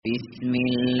بسم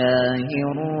الله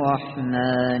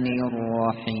الرحمن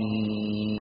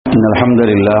الرحيم إن الحمد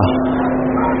لله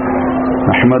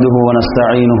نحمده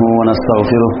ونستعينه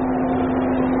ونستغفره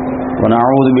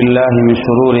ونعوذ بالله من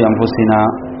شرور أنفسنا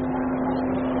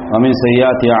ومن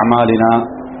سيئات أعمالنا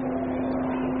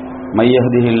من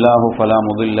يهده الله فلا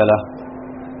مضل له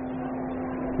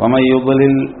ومن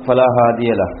يضلل فلا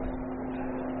هادي له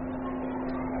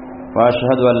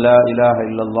وأشهد أن لا إله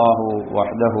إلا الله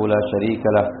وحده لا شريك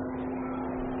له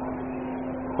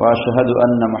وأشهد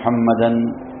أن محمدا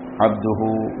عبده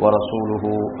ورسوله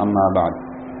أما بعد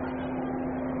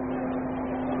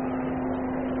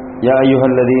يا أيها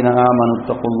الذين آمنوا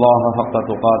اتقوا الله حق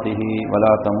تقاته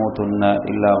ولا تموتن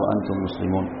إلا وأنتم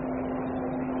مسلمون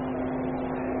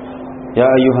يا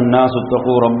أيها الناس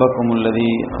اتقوا ربكم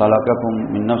الذي خلقكم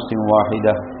من نفس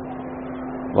واحدة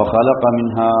وخلق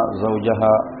منها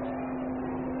زوجها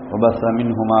وبث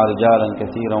منهما رجالا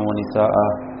كثيرا ونساء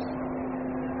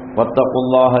واتقوا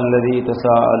الله الذي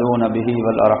تساءلون به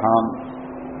والأرحام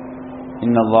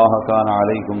إن الله كان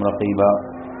عليكم رقيبا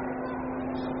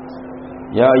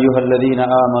يا أيها الذين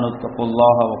آمنوا اتقوا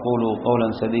الله وقولوا قولا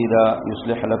سديدا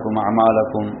يصلح لكم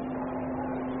أعمالكم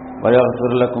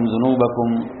ويغفر لكم ذنوبكم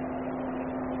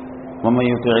ومن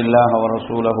يطع الله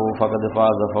ورسوله فقد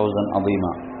فاز فوزا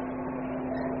عظيما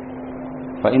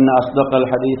فإن أصدق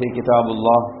الحديث كتاب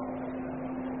الله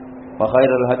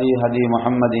وخير الهدي هدي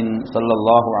محمد صلى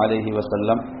الله عليه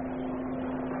وسلم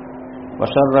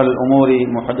وشر الأمور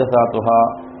محدثاتها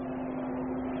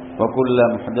وكل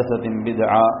محدثة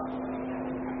بدعة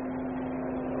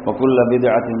وكل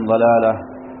بدعة ضلالة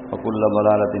وكل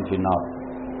ضلالة في النار.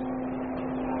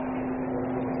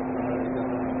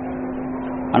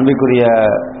 அன்பிற்குரிய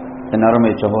என்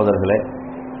அருமை சகோதரர்களே,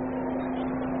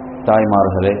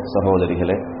 தாய்மார்களே,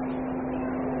 சகோதரிகளே,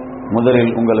 முதலில்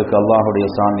உங்களுக்கு அல்லாஹுடைய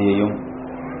சாந்தியையும்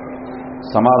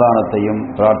சமாதானத்தையும்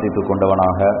பிரார்த்தித்துக்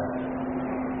கொண்டவனாக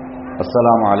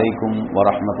அஸ்ஸலாமு அலைக்கும்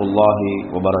வரஹ்மத்துல்லாஹி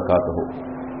வபரகாத்துஹு.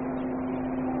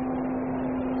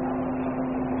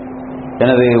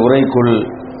 எனது உரைக்குள்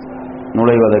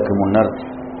நுழைவதற்கு முன்னர்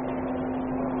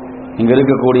இங்கு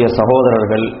இருக்கக்கூடிய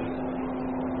சகோதரர்கள்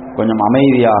கொஞ்சம்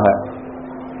அமைதியாக,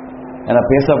 என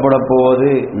பேசப்பட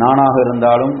போவது நானாக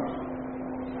இருந்தாலும்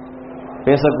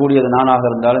பேசக்கூடியது நானாக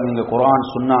இருந்தாலும் இங்கு குர்ஆன்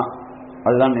சுன்னா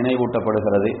அதுதான்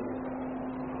நினைவூட்டப்படுகிறது.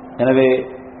 எனவே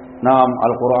நாம்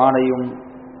அல் குர்ஆனையும்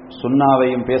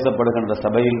சுன்னாவையும் பேசப்படுகின்ற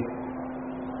சபையில்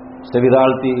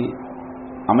செவிதாழ்த்தி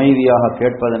அமைதியாக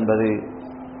கேட்பதென்பது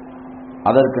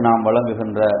அதற்கு நாம்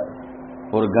வழங்குகின்ற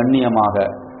ஒரு கண்ணியமாக,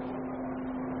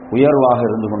 உயர்வாக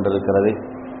இருந்து கொண்டிருக்கிறது.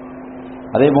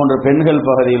 அதேபோன்று பெண்கள்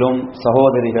பகுதியிலும்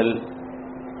சகோதரிகள்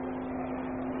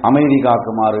அமைதி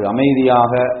காக்குமாறு,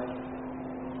 அமைதியாக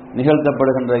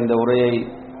நிகழ்த்தப்படுகின்ற இந்த உரையை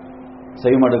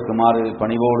செய்மடுக்குமாறு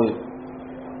பணிவோடு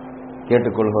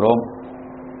கேட்டுக்கொள்கிறோம்.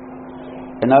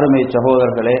 என் அருமை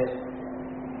சகோதரர்களே,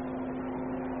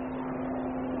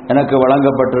 எனக்கு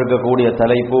வழங்கப்பட்டிருக்கக்கூடிய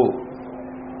தலைப்பு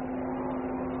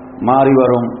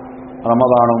மாறிவரும்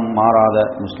ரமதானும் மாறாத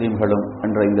முஸ்லிம்களும்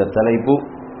என்ற இந்த தலைப்பு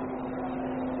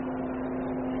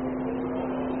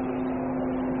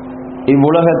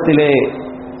இவ்வுலகத்திலே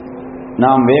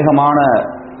நாம் வேகமான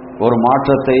ஒரு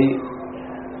மாற்றத்தை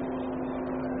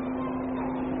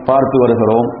பார்த்து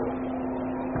வருகிறோம்.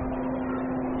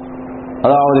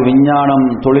 அதாவது விஞ்ஞானம்,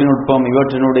 தொழில்நுட்பம்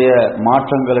இவற்றினுடைய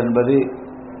மாற்றங்கள் என்பது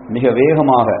மிக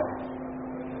வேகமாக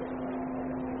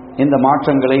இந்த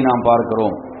மாற்றங்களை நாம்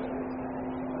பார்க்கிறோம்.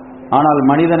 ஆனால்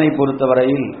மனிதனை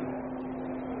பொறுத்தவரையில்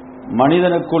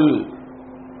மனிதனுக்குள்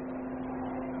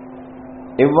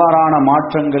எவ்வாறான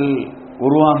மாற்றங்கள்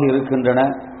உருவாகி இருக்கின்றன,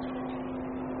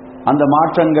 அந்த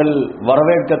மாற்றங்கள்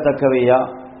வரவேற்கத்தக்கவையா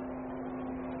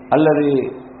அல்லது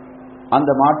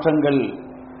அந்த மாற்றங்கள்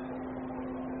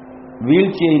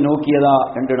வீழ்ச்சியை நோக்கியதா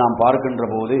என்று நாம் பார்க்கின்ற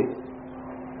போது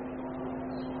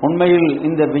உண்மையில்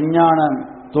இந்த விஞ்ஞான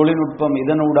தொழில்நுட்பம்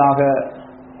இதனூடாக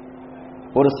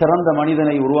ஒரு சிறந்த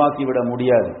மனிதனை உருவாக்கிவிட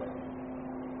முடியாது.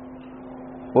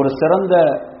 ஒரு சிறந்த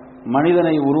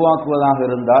மனிதனை உருவாக்குவதாக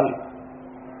இருந்தால்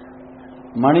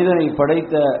மனிதனை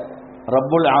படைத்த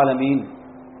ரப்புல் ஆலமீன்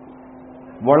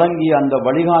வழங்கிய அந்த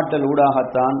வழிகாட்டல்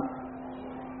ஊடாகத்தான்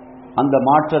அந்த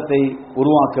மாற்றத்தை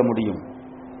உருவாக்க முடியும்.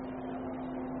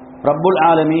 ரப்புல்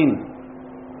ஆலமீன்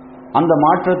அந்த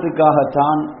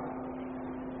மாற்றத்துக்காகத்தான்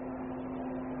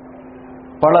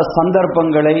பல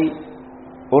சந்தர்ப்பங்களை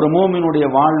ஒரு மூமினுடைய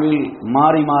வாழ்வில்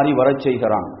மாறி மாறி வரச்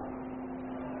செய்கிறான்.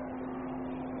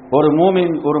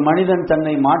 ஒரு மனிதன்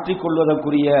தன்னை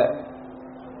மாற்றிக்கொள்வதற்குரிய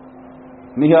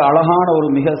மிக அழகான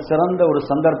மிக சிறந்த ஒரு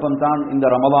சந்தர்ப்பம் தான் இந்த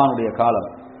ரமதானுடைய காலம்.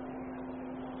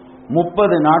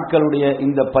 30 நாட்களுடைய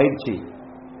இந்த பயிற்சி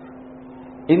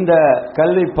இந்த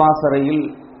கல்வி பாசறையில்,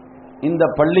 இந்த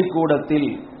பள்ளிக்கூடத்தில்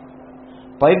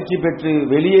பயிற்சி பெற்று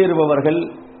வெளியேறுபவர்கள்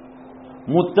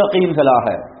முத்தகீன்களாக,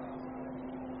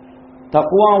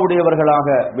 தக்வா உடையவர்களாக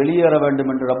வெளியேற வேண்டும்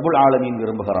என்று ரப்புல் ஆலமீன்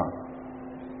விரும்புகிறான்.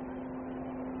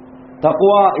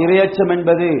 தக்வா இறையச்சம்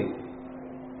என்பது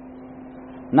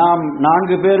நாம்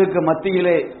 4 பேருக்கு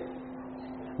மத்தியிலே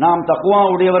நாம் தக்வா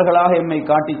உடையவர்களாக எம்மை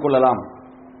காட்டிக்கொள்ளலாம்.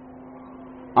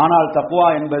 ஆனால் தக்வா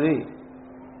என்பது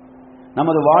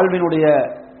நமது வாழ்வினுடைய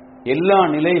எல்லா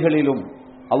நிலைகளிலும்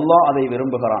அல்லாஹ் அதை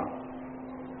விரும்புகிறான்.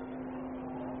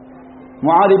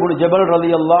 முஆத் இப்னு ஜபல்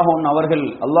ரலியல்லாஹு அன்ஹு அவர்கள்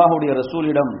அல்லாஹ்வுடைய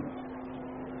ரசூலிடம்,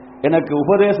 எனக்கு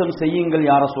உபதேசம் செய்யுங்கள்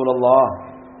யா ரசூலல்லாஹ்.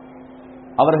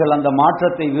 அவர்கள் அந்த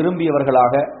மாற்றத்தை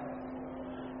விரும்பியவர்களாக,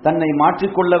 தன்னை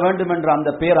மாற்றிக்கொள்ள வேண்டும் என்ற அந்த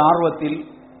பேரார்வத்தில்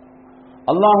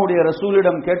அல்லாஹ்வுடைய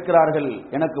ரசூலிடம் கேட்கிறார்கள்,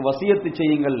 எனக்கு வசியத்து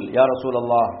செய்யுங்கள் யா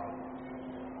ரசூலல்லாஹ்.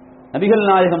 நபிகள்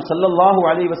நாயகம் ஸல்லல்லாஹு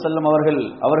அலைஹி வஸல்லம்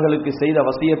அவர்களுக்கு செய்த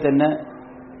வசியத் என்ன?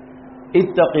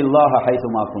 இத்தகில்லாஹ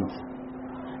ஹைதுமா குன்த்.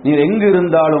 நீர் எங்கு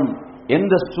இருந்தாலும்,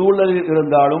 எந்த சூழலில்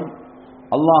இருந்தாலும்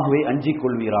அல்லாஹ்வை அஞ்சிக்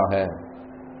கொள்வீராக.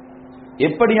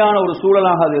 எப்படியான ஒரு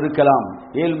சூழலாக அது இருக்கலாம்,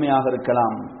 ஏழ்மையாக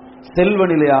இருக்கலாம், செல்வ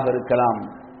நிலையாக இருக்கலாம்,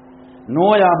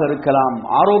 நோயாக இருக்கலாம்,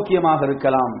 ஆரோக்கியமாக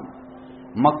இருக்கலாம்,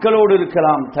 மக்களோடு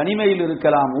இருக்கலாம், தனிமையில்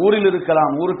இருக்கலாம், ஊரில்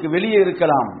இருக்கலாம், ஊருக்கு வெளியே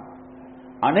இருக்கலாம்,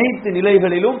 அனைத்து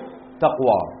நிலைகளிலும்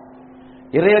தக்வா,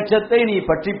 இறையச்சத்தை நீ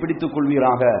பற்றி பிடித்துக்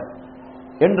கொள்வீராக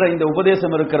என்ற இந்த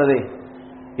உபதேசம் இருக்கிறதே,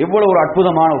 எவ்வளவு ஒரு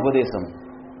அற்புதமான உபதேசம்.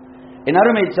 என்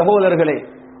அருமை சகோதரர்களே,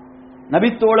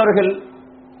 நபித்தோழர்கள்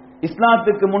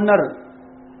இஸ்லாத்துக்கு முன்னர்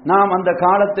நாம் அந்த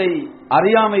காலத்தை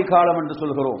அறியாமை காலம் என்று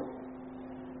சொல்கிறோம்,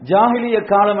 ஜாஹிலிய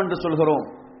காலம் என்று சொல்கிறோம்,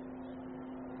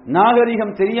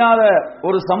 நாகரிகம் தெரியாத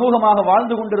ஒரு சமூகமாக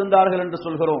வாழ்ந்து கொண்டிருந்தார்கள் என்று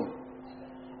சொல்கிறோம்.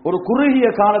 ஒரு குறுகிய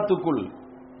காலத்துக்குள்,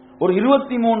 ஒரு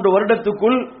 23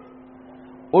 வருடத்துக்குள்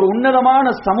ஒரு உன்னதமான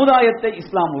சமுதாயத்தை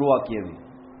இஸ்லாம் உருவாக்கியது,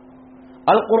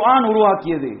 அல் குர்ஆன்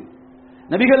உருவாக்கியது,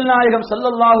 நபிகள் நாயகம்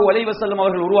ஸல்லல்லாஹு அலைஹி வஸல்லம்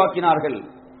அவர்கள் உருவாக்கினார்கள்.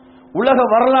 உலக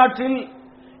வரலாற்றில்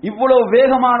இவ்வளவு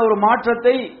வேகமான ஒரு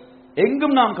மாற்றத்தை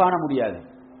எங்கும் நாம் காண முடியாது.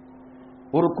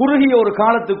 ஒரு குறுகிய ஒரு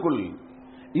காலத்துக்குள்,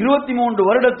 23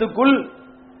 வருடத்துக்குள்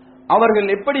அவர்கள்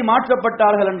எப்படி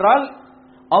மாற்றப்பட்டார்கள் என்றால்,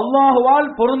 அல்லாஹுவால்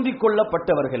பொருந்திக்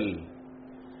கொள்ளப்பட்டவர்கள்.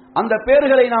 அந்த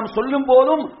பெயர்களை நாம் சொல்லும்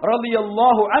போதும்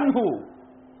ரலியல்லாஹு அன்ஹு,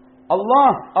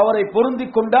 அல்லாஹ் அவரை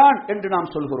பொருந்திக் கொண்டான் என்று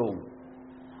நாம் சொல்கிறோம்.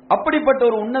 அப்படிப்பட்ட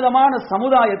ஒரு உன்னதமான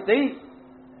சமுதாயத்தை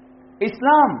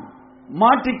இஸ்லாம்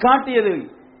மாற்றி காட்டியது.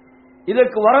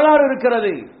 இதற்கு வரலாறு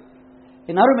இருக்கிறது.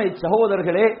 என் அருமை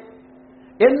சகோதரர்களே,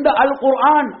 எந்த அல்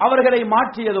குர்ஆன் அவர்களை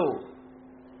மாற்றியதோ,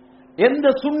 எந்த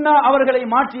சுன்னா அவர்களை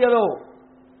மாற்றியதோ,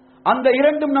 அந்த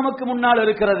இரண்டும் நமக்கு முன்னால்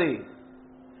இருக்கிறது.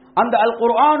 அந்த அல்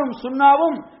குர்ஆனும்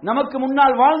சுன்னாவும் நமக்கு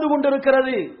முன்னால் வாழ்ந்து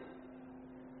கொண்டிருக்கிறது.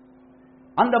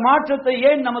 அந்த மாற்றத்தை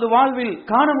ஏன் நமது வாழ்வில்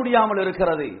காண முடியாமல்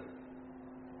இருக்கிறது?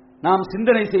 நாம்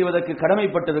சிந்தனை செய்வதற்கு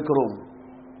கடமைப்பட்டிருக்கிறோம்.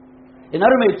 என்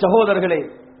அருமை சகோதரர்களே,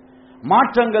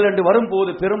 மாற்றங்கள் என்று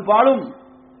வரும்போது பெரும்பாலும்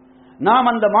நாம்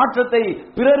அந்த மாற்றத்தை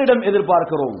பிறரிடம்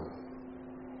எதிர்பார்க்கிறோம்.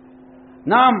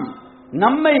 நாம்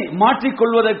நம்மை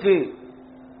மாற்றிக்கொள்வதற்கு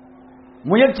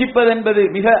முயற்சிப்பது என்பது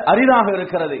மிக அரிதாக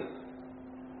இருக்கிறது.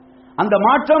 அந்த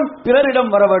மாற்றம்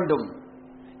பிறரிடம் வர வேண்டும்.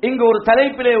 இங்கு ஒரு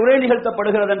தலைப்பிலே உரை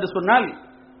நிகழ்த்தப்படுகிறது என்று சொன்னால்,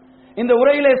 இந்த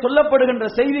உரையிலே சொல்லப்படுகின்ற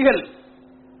செய்திகள்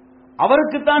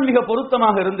அவருக்குத்தான் மிக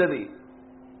பொருத்தமாக இருந்தது,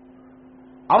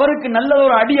 அவருக்கு நல்ல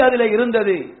ஒரு அடி அதிலே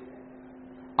இருந்தது,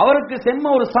 அவருக்கு செம்ம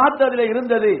ஒரு சாத்து அதிலே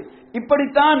இருந்தது.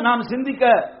 இப்படித்தான் நாம் சிந்திக்க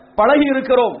பழகி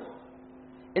இருக்கிறோம்.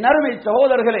 என் அருமை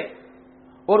சகோதரர்களே,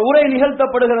 ஒரு உரை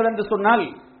நிகழ்த்தப்படுகிறது என்று சொன்னால்,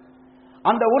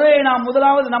 அந்த உரையை நாம்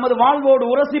முதலாவது நமது வாழ்வோடு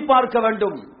உரசி பார்க்க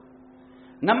வேண்டும்.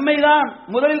 நம்மை தான்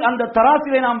முதலில் அந்த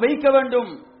தராசிலே நாம் வைக்க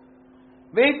வேண்டும்.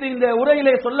 வைத்து இந்த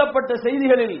உரையிலே சொல்லப்பட்ட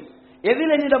செய்திகளில்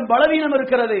எதில் என்னிடம் பலவீனம்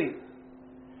இருக்கிறது,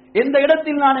 எந்த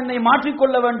இடத்தில் நான் என்னை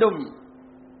மாற்றிக்கொள்ள வேண்டும்,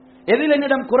 எதில்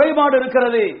என்னிடம் குறைபாடு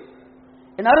இருக்கிறது.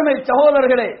 என் அருமை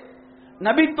சகோதரர்களே,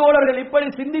 நபித்தோழர்கள் இப்படி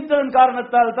சிந்தித்ததன்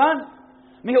காரணத்தால் தான்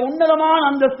மிக உன்னதமான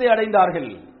அந்தஸ்தை அடைந்தார்கள்.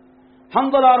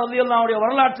 ஹன்ஸலா ரலியல்லாஹு அன்ஹு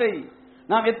வரலாற்றை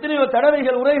நாம் எத்தனையோ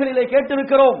தடவைகள் உரைகளிலே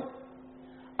கேட்டிருக்கிறோம்.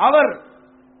 அவர்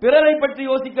பிறரை பற்றி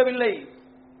யோசிக்கவில்லை,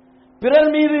 பிறர்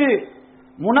மீது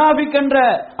முனாஃபிக் என்ற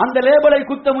அந்த லேபலை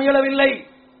குத்த முயலவில்லை.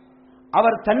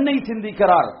 அவர் தன்னை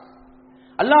சிந்திக்கிறார்.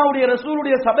 அல்லாஹ்வுடைய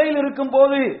ரசூலுடைய சபையில் இருக்கும்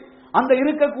போது அந்த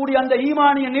இருக்கக்கூடிய அந்த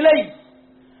ஈமானிய நிலை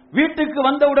வீட்டுக்கு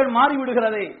வந்தவுடன்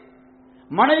மாறிவிடுகிறதே,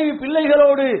 மனைவி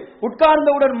பிள்ளைகளோடு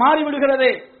உட்கார்ந்தவுடன்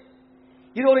மாறிவிடுகிறதே.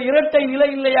 இது ஒரு இரட்டை நிலை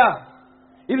இல்லையா,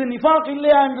 இது நிஃபாக்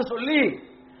இல்லையா என்று சொல்லி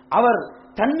அவர்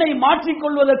தன்னை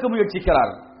மாற்றிக்கொள்வதற்கு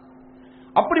முயற்சிக்கிறார்.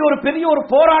 அப்படி ஒரு பெரிய ஒரு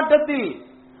போராட்டத்தில்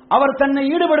அவர் தன்னை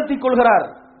ஈடுபடுத்திக் கொள்கிறார்.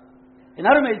 என்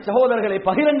அருமை சகோதரர்களை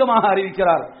பகிரங்கமாக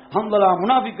அறிவிக்கிறார், ஹம்தலா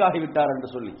முனாஃபிக்காகி விட்டார் என்று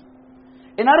சொல்லி.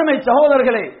 என் அருமை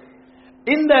சகோதரர்களே,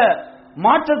 இந்த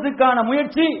மாற்றத்துக்கான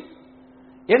முயற்சி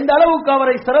எந்த அளவுக்கு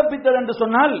அவரை சிறப்பித்தது என்று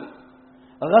சொன்னால்,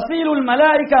 ரசீலுல்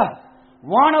மலாயிகா,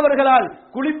 வானவர்களால்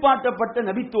குளிப்பாட்டப்பட்ட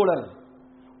நபித்தோழர்,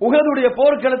 உஹதுடைய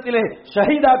போர்க்களத்திலே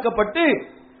ஷஹீதாக்கப்பட்டு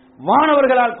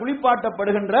வானவர்களால்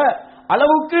குளிப்பாட்டப்படுகின்ற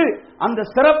அளவுக்கு அந்த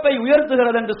சிறப்பை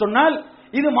உயர்த்துகிறது என்று சொன்னால்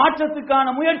இது மாற்றத்துக்கான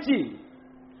முயற்சி.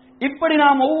 இப்படி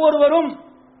நாம் ஒவ்வொருவரும்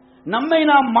நம்மை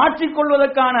நாம்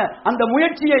மாற்றிக்கொள்வதற்கான அந்த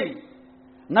முயற்சியை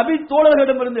நபி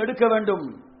தோழர்களிடமிருந்து எடுக்க வேண்டும்.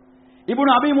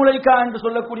 இப்னு அபி முலைகா என்று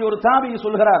சொல்லக்கூடிய ஒரு தாபி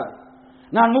சொல்கிறார்,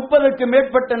 நான் 30க்கு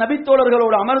மேற்பட்ட நபி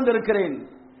தோழர்களோடு அமர்ந்திருக்கிறேன்,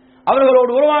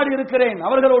 அவர்களோடு உறவாடி இருக்கிறேன்,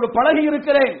 அவர்களோடு பழகி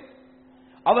இருக்கிறேன்.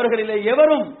 அவர்களிலே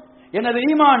எவரும் எனது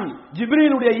ஈமான்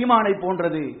ஜிப்ரீலுடைய ஈமானை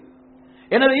போன்றது,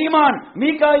 எனது ஈமான்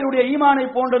மீகாயிலுடைய ஈமானை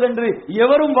போன்றது என்று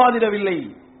எவரும் வாதிடவில்லை.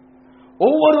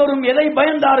 ஒவ்வொருவரும் எதை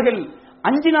பயந்தார்கள்,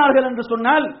 அஞ்சினார்கள் என்று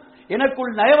சொன்னால்,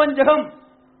 எனக்குள் நயவஞ்சகம்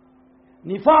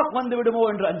நிஃபாக் வந்து விடுமோ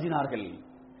என்று அஞ்சினார்கள்,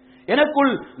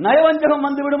 எனக்குள் நயவஞ்சகம்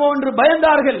வந்து விடுமோ என்று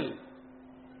பயந்தார்கள்.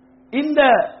 இந்த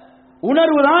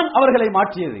உணர்வுதான் அவர்களை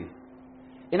மாற்றியது.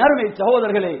 என் அருமை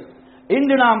சகோதரர்களே,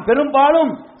 இன்று நாம்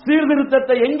பெரும்பாலும்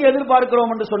சீர்திருத்தத்தை எங்கே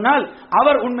எதிர்பார்க்கிறோம் என்று சொன்னால்,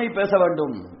 அவர் உண்மை பேச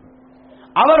வேண்டும்,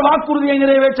 அவர் வாக்குறுதியை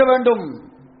நிறைவேற்ற வேண்டும்,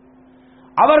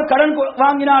 அவர் கடன்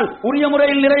வாங்கினால் உரிய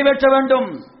முறையில் நிறைவேற்ற வேண்டும்,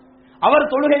 அவர்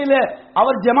தொழுகையில்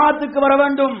அவர் ஜமாத்துக்கு வர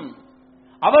வேண்டும்,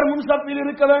 அவர் முன்சப்பில்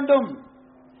இருக்க வேண்டும்.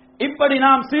 இப்படி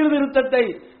நாம் சீர்திருத்தத்தை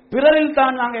பிறரில்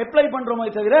தான் நாங்கள் அப்ளை பண்றோமே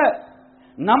தவிர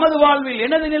நமது வாழ்வில்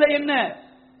எனது நிலை என்ன?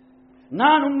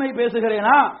 நான் உண்மை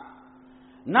பேசுகிறேனா?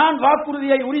 நான்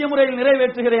வாக்குறுதியை உரிய முறையில்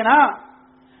நிறைவேற்றுகிறேனா?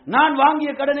 நான்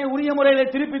வாங்கிய கடனை உரிய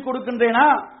முறையில் திருப்பி கொடுக்கின்றேனா?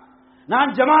 நான்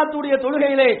ஜமாத்துடைய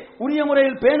தொழுகையிலே உரிய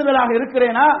முறையில் பேணுதலாக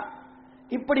இருக்கிறேனா?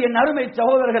 இப்படி என் அருமை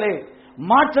சகோதரர்களே,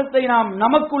 மாற்றத்தை நாம்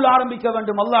நமக்குள் ஆரம்பிக்க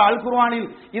வேண்டும். அல்லாஹ் அல் குர்ஆனில்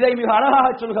இதை மிக அழகாக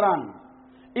சொல்கிறான்,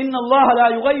 இன்னல்லாஹ லா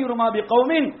யுகையிரு மா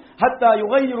பிகௌமின் ஹத்தா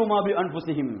யுகையிரு மா பி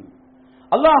அன்ஃபுஸிஹிம்.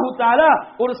 அல்லாஹ் தஆலா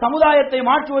ஒரு சமுதாயத்தை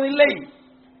மாற்றுவதில்லை.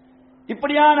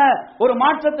 இப்படியான ஒரு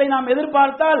மாற்றத்தை நாம்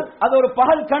எதிர்பார்த்தால் அது ஒரு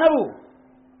பகல் கனவு.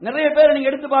 நிறைய பேர் நீங்க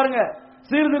எடுத்து பாருங்க,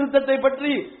 சீர்திருத்தத்தை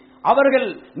பற்றி அவர்கள்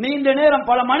நீண்ட நேரம்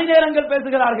பல மணி நேரங்கள்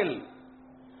பேசுகிறார்கள்.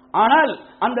 ஆனால்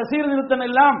அந்த சீர்திருத்தம்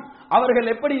எல்லாம் அவர்கள்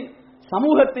எப்படி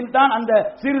சமூகத்தில் தான் அந்த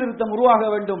சீர்திருத்தம் உருவாக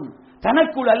வேண்டும்,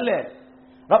 தனக்குள் அல்ல.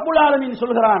 ரப்புல் ஆலமீன்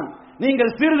சொல்கிறான்,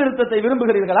 நீங்கள் சீர்திருத்தத்தை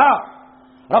விரும்புகிறீர்களா?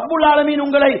 ரப்புல் ஆலமீன்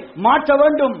உங்களை மாற்ற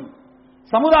வேண்டும்,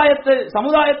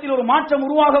 சமுதாயத்தில் ஒரு மாற்றம்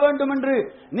உருவாக வேண்டும் என்று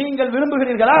நீங்கள்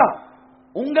விரும்புகிறீர்களா?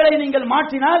 உங்களை நீங்கள்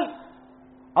மாற்றினால்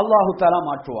அல்லாஹு தஆலா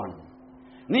மாற்றுவான்.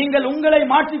 நீங்கள் உங்களை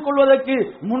மாற்றிக்கொள்வதற்கு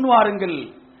முன்வாருங்கள்.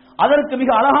 அதற்கு மிக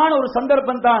அழகான ஒரு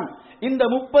சந்தர்ப்பம் தான் இந்த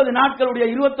 30 நாட்களுடைய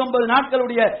 29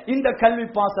 நாட்களுடைய இந்த கல்வி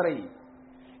பாசறை.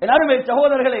 எல்லாருமே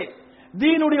சகோதரர்களே,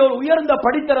 தீனுடைய ஒரு உயர்ந்த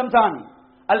படித்தரம் தான்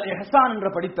அல் இஹ்சான் என்ற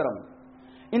படித்தரம்.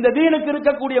 இந்த தீனுக்கு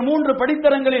இருக்கக்கூடிய 3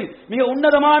 படித்தரங்களில் மிக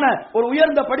உன்னதமான ஒரு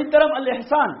உயர்ந்த படித்தரம் அல்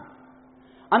இஹ்சான்.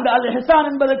 அந்த அல் இஹ்சான்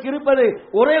என்பதற்கு இருப்பது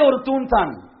ஒரே ஒரு தூண்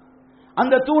தான்.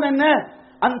 அந்த தூண் என்ன?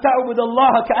 அன்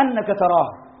தஅபுதல்லாஹ கஅன்னக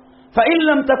தராஹ் ஃபஇன்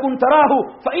லம் தகுன் தராஹு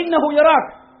ஃபஇன்னஹு யராக்.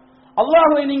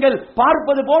 அல்லாஹ்வை நீங்கள்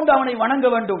பார்ப்பது போன்று அவனை வணங்க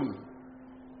வேண்டும்.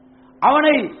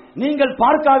 அவனை நீங்கள்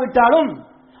பார்க்காவிட்டாலும்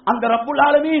அந்த ரப்புல்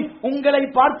ஆலமீன் உங்களை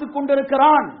பார்த்துக்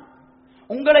கொண்டிருக்கிறான்,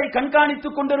 உங்களை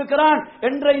கண்காணித்துக் கொண்டிருக்கிறான்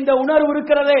என்ற இந்த உணர்வு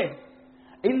இருக்கிறதே,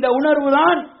 இந்த உணர்வு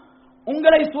தான்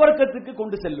உங்களை சுவர்க்கத்துக்கு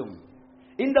கொண்டு செல்லும்.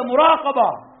 இந்த முராகபா,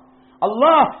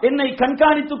 அல்லாஹ் என்னை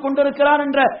கண்காணித்துக் கொண்டிருக்கிறான்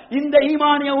என்ற இந்த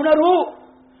ஈமானிய உணர்வு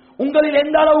உங்களில்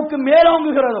எந்த அளவுக்கு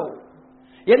மேலோங்குகிறதோ,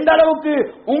 எந்த அளவுக்கு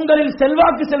உங்களில்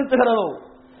செல்வாக்கு செலுத்துகிறதோ,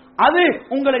 அது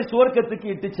உங்களை சுவர்க்கத்துக்கு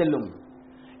இட்டு செல்லும்.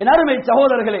 என் அருமை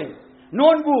சகோதரர்களே,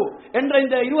 நோன்பு என்ற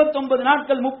இந்த 29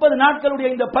 நாட்கள் 30 நாட்களுடைய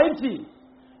இந்த பயிற்சி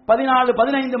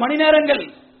 14-15 மணி நேரங்கள்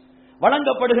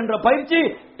வழங்கப்படுகின்ற பயிற்சி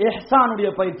இஹ்சானுடைய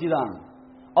பயிற்சி தான்.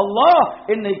 அல்லாஹ்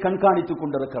என்னை கண்காணித்துக்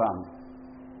கொண்டிருக்கிறான்,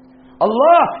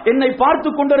 அல்லாஹ் என்னை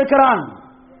பார்த்துக் கொண்டிருக்கிறான்.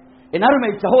 என்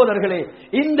அருமை சகோதரர்களே,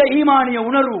 இந்த ஈமானிய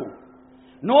உணர்வு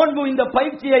நோன்பு இந்த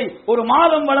பயிற்சியை ஒரு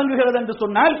மாதம் வழங்குகிறது என்று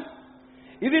சொன்னால்,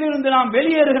 இதிலிருந்து நாம்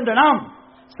வெளியேறுகின்ற நாம்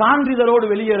சான்றிதழோடு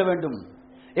வெளியேற வேண்டும்.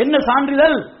 என்ன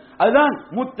சான்றிதழ்? அதுதான்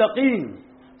முத்தகீன்,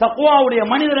 தக்வாவுடைய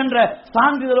மனிதர் என்ற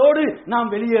சான்றிதழோடு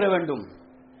நாம் வெளியேற வேண்டும்.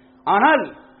 ஆனால்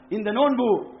இந்த நோன்பு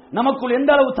நமக்குள்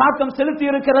எந்த அளவு தாக்கம் செலுத்தி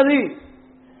இருக்கிறது,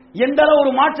 எந்த அளவு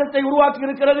ஒரு மாற்றத்தை உருவாக்கி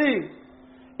இருக்கிறது.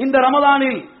 இந்த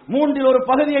ரமதானில் 3இல் ஒரு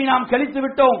பகுதியை நாம் கழித்து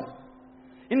விட்டோம்,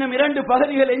 இன்னும் 2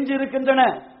 பகுதிகள் எஞ்சி இருக்கின்றன.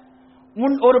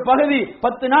 ஒரு பகுதி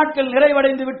 10 நாட்கள்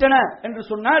நிறைவடைந்து விட்டன என்று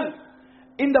சொன்னால்,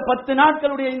 இந்த 10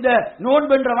 நாட்களுடைய இந்த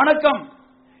நோன்பு என்ற வணக்கம்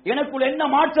எனக்குள் என்ன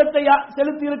மாற்றத்தை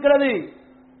செலுத்தி இருக்கிறது,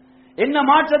 என்ன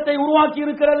மாற்றத்தை உருவாக்கி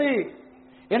இருக்கிறது?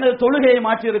 எனது தொழுகையை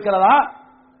மாற்றி இருக்கிறதா?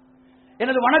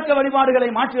 எனது வணக்க வழிபாடுகளை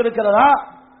மாற்றி இருக்கிறதா?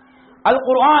 அல்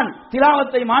குர்ஆன்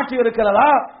திலாவத்தை மாற்றி இருக்கிறதா?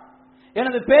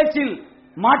 எனது பேச்சில்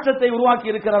மாற்றத்தை உருவாக்கி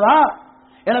இருக்கிறதா?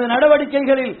 எனது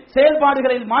நடவடிக்கைகளில்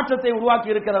செயல்பாடுகளில் மாற்றத்தை உருவாக்கி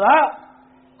இருக்கிறதா?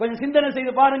 கொஞ்சம் சிந்தனை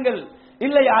செய்து பாருங்கள்.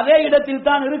 இல்லை, அதே இடத்தில்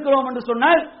தான் இருக்கிறோம் என்று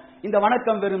சொன்னால் இந்த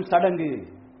வணக்கம் வெறும் சடங்கு.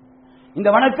 இந்த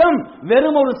வணக்கம்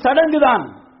வெறும் ஒரு சடங்கு தான்.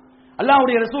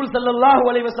 அல்லாஹ்வுடைய ரசூல் ஸல்லல்லாஹு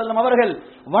அலைஹி வஸல்லம் அவர்கள்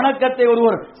வணக்கத்தை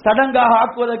ஒருவர் சடங்காக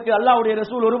ஆக்குவதற்கு அல்லாஹ்வுடைய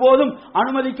ரசூல் ஒருபோதும்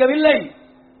அனுமதிக்கவில்லை.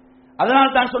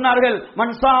 அதனால் தான் சொன்னார்கள்,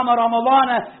 மன் ஸாம ரமலான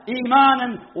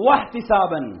ஈமானன்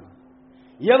வஹ்திசாபன்.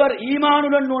 எவர்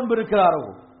ஈமானுடன் நோன்பு இருக்கிறாரோ,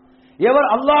 எவர்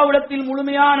அல்லாஹ்விடத்தில்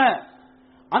முழுமையான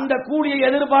அந்த கூலியை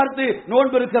எதிர்பார்த்து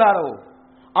நோன்பு இருக்கிறாரோ,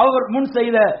 அவர் முன்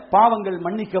செய்த பாவங்கள்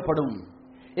மன்னிக்கப்படும்.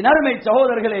 என் அருமை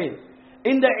சகோதரர்களே,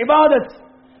 இந்த இபாதத்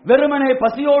வெறுமனே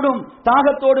பசியோடும்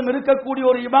தாகத்தோடும் இருக்கக்கூடிய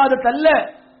ஒரு இபாதத் அல்ல.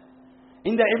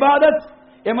 இந்த இபாதத்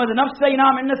எமது நஃப்ஸை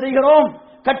நாம் என்ன செய்கிறோம்?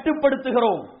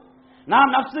 கட்டுப்படுத்துகிறோம். நாம்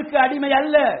நஃப்ஸுக்கு அடிமை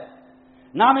அல்ல.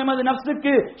 நாம் எமது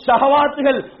நஃப்ஸுக்கு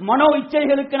ஷஹவாத்துகள் மனோ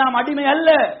இச்சைகளுக்கு நாம் அடிமை அல்ல.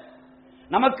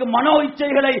 நமக்கு மனோ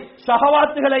இச்சைகளை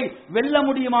ஷஹவாத்துகளை வெல்ல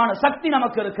முடியுமான சக்தி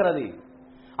நமக்கு இருக்கிறது,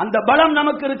 அந்த பலம்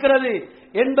நமக்கு இருக்கிறது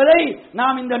என்பதை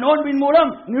நாம் இந்த நோன்பின்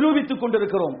மூலம் நிரூபித்துக்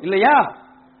கொண்டிருக்கிறோம் இல்லையா?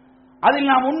 அதில்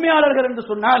நாம் உண்மையாளர்கள் என்று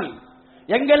சொன்னால்,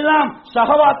 எங்கெல்லாம்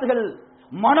ஷஹவாத்துகள்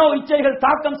மனோ இச்சைகள்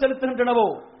தாக்கம் செலுத்துகின்றனவோ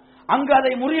அங்கு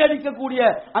அதை முறியடிக்கக்கூடிய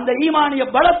அந்த ஈமானிய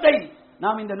பலத்தை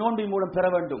நாம் இந்த நோன்பின் மூலம் பெற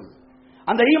வேண்டும்.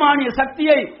 அந்த ஈமானிய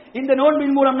சக்தியை இந்த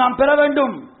நோன்பின் மூலம் நாம் பெற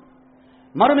வேண்டும்.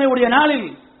 மறுமையுடைய நாளில்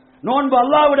நோன்பு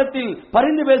அல்லாஹ்விடத்தில்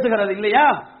பரிந்து பேசுகிறது இல்லையா?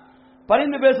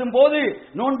 பரிந்து பேசும் போது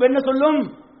நோன்பு என்ன சொல்லும்?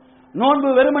 நோன்பு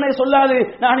வெறுமனை சொல்லாது,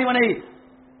 நான் இவனை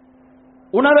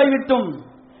உணவை விட்டும்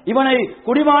இவனை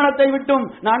குடிமானத்தை விட்டும்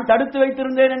நான் தடுத்து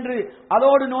வைத்திருந்தேன் என்று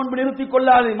அதோடு நோன்பு நிறுத்திக்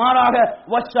கொள்ளாது. மாறாக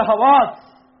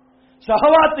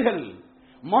ஷஹவாத்துகள்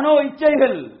மனோ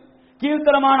இச்சைகள்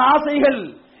கீழ்த்தரமான ஆசைகள்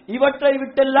இவற்றை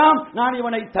விட்டெல்லாம் நான்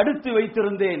இவனை தடுத்து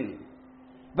வைத்திருந்தேன்.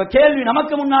 இப்ப கேள்வி,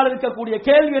 நமக்கு முன்னால் இருக்கக்கூடிய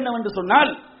கேள்வி என்னவென்று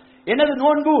சொன்னால், எனது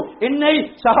நோன்பு என்னை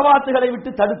ஷஹவாத்துகளை விட்டு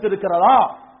தடுத்திருக்கிறதா?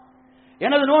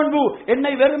 எனது நோன்பு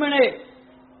என்னை வெறுமனே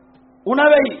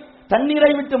உணவை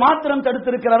தண்ணீரை விட்டு மாத்திரம்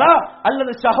தடுத்திருக்கிறதா?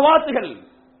 அல்லது ஷஹவாத்துகள்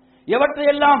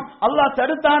எவற்றையெல்லாம் அல்லாஹ்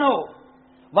தடுத்தானோ,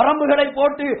 வரம்புகளை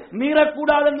போட்டு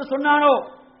மீறக்கூடாது என்று சொன்னானோ,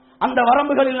 அந்த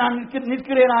வரம்புகளில் நான்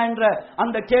நிற்கிறேனா என்ற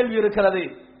அந்த கேள்வி இருக்கிறது.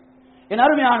 என்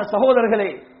அருமையான சகோதரர்களே,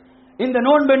 இந்த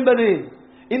நோன்பு என்பது,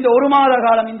 இந்த ஒரு மாத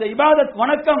காலம் இந்த இபாதத்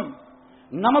வணக்கம்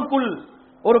நமக்குள்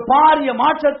ஒரு பாரிய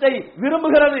மாற்றத்தை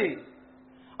விரும்புகிறது.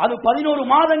 அது 11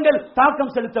 மாதங்கள்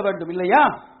தாக்கம் செலுத்த வேண்டும் இல்லையா?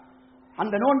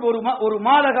 அந்த நோன்பு ஒரு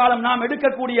மாத காலம் நாம்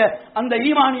எடுக்கக்கூடிய அந்த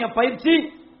ஈமானிய பயிற்சி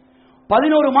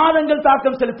 11 மாதங்கள்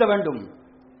தாக்கம் செலுத்த வேண்டும்.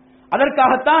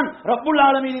 அதற்காகத்தான் ரப்புல்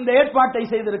ஆலமீன் இந்த ஏற்பாட்டை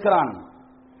செய்திருக்கிறான்.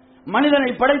 மனிதனை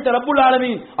படைத்த ரப்புல்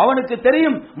ஆலமீன் அவனுக்கு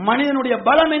தெரியும் மனிதனுடைய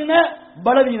பலம் என்ன,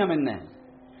 பலவீனம் என்ன.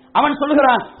 அவன்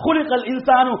சொல்கிறான், குலிகல்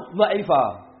இன்சானு ضعيفا.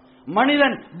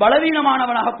 மனிதன்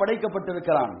பலவீனமானவனாக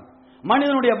படைக்கப்பட்டிருக்கிறான்.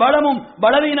 மனிதனுடைய பலமும்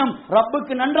பலவீனம்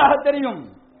ரப்புக்கு நன்றாக தெரியும்.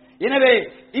 எனவே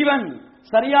இவன்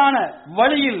சரியான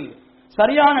வழியில்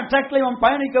சரியான ட்ராக்ல இவன்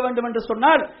பயணிக்க வேண்டும் என்று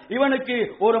சொன்னால் இவனுக்கு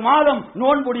ஒரு மாதம்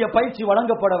நோன்புடைய பயிற்சி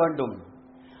வழங்கப்பட வேண்டும்.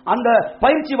 அந்த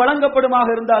பயிற்சி வழங்கப்படுமாக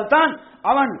இருந்தால்தான்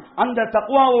அவன் அந்த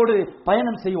தக்வாவோடு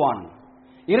பயணம் செய்வான்,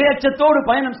 இறையச்சத்தோடு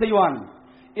பயணம் செய்வான்.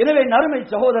 எனவே நறுமை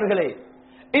சகோதரர்களே,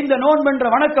 இந்த நோன்பென்ற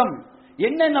வணக்கம்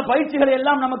என்னென்ன பயிற்சிகளை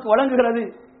எல்லாம் நமக்கு வழங்குகிறது?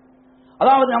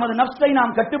 அதாவது நமது நஃப்ஸை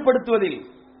நாம் கட்டுப்படுத்துவதில்,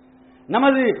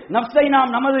 நமது நஃப்ஸை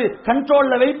நாம் நமது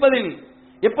கண்ட்ரோல்ல வைப்பதில்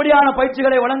எப்படியான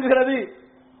பயிற்சிகளை வழங்குகிறது?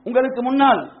 உங்களுக்கு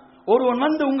முன்னால் ஒருவன்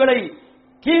வந்து உங்களை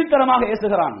கீழ்த்தரமாக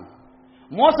ஏசுகிறான்,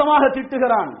 மோசமாக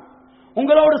திட்டுகிறான்,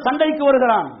 உங்களோடு சண்டைக்கு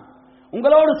வருகிறான்,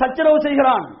 உங்களோடு சச்சரவு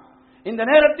செய்கிறான். இந்த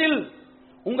நேரத்தில்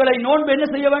உங்களை நோன்பு என்ன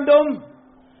செய்ய வேண்டும்?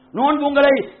 நோன்பு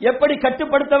உங்களை எப்படி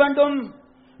கட்டுப்படுத்த வேண்டும்?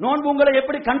 நோன்பு உங்களை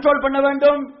எப்படி கண்ட்ரோல் பண்ண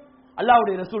வேண்டும்?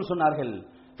 அல்லாஹ்வுடைய ரசூல் சொன்னார்கள்,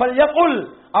 ஃபல்யகுல்,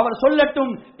 அவர்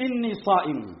சொல்லட்டும், இன்னி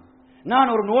ஸாயிம்,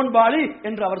 நான் ஒரு நோன்பாளி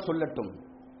என்று அவர் சொல்லட்டும்.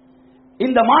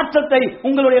 இந்த மாற்றத்தை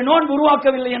உங்களுடைய நோன்பு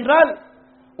உருவாக்கவில்லை என்றால்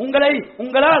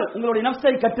உங்களால் உங்களுடைய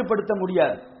நஃப்ஸை கட்டுப்படுத்த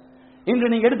முடியாது.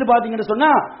 இன்று நீங்க எடுத்து பார்த்தீங்கன்னு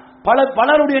சொன்னா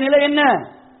பலருடைய நிலை என்ன?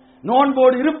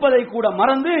 நோன்போடு இருப்பதை கூட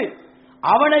மறந்து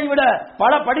அவனை விட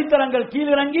பல படித்தரங்கள்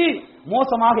கீழிறங்கி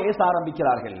மோசமாக ஏச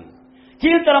ஆரம்பிக்கிறார்கள்.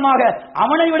 கீழ்த்தரமாக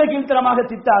அவனை விட கீழ்த்தரமாக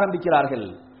திட்ட ஆரம்பிக்கிறார்கள்.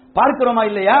 பார்க்கிறோமா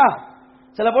இல்லையா?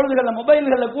 சில பொழுதுகளில்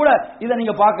மொபைல்கள்ல கூட இதை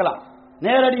நீங்க பார்க்கலாம்.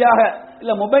 நேரடியாக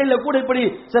இல்ல மொபைல்ல கூட இப்படி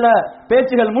சில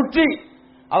பேச்சுகள் முற்றி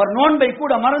அவர் நோன்பை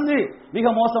கூட மறந்து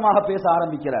மிக மோசமாக பேச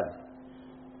ஆரம்பிக்கிறார்.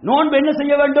 நோன்பு என்ன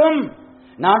செய்ய வேண்டும்?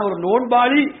 நான் ஒரு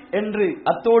நோன்பாளி என்று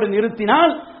அத்தோடு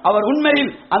நிறுத்தினால் அவர்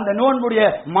உண்மையில் அந்த நோன்புடைய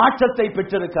மாற்றத்தை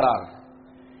பெற்றிருக்கிறார்.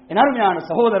 என் அருமையான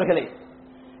சகோதரர்களே,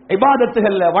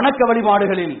 இபாதத்துகள்ல வணக்க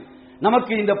வழிபாடுகளில்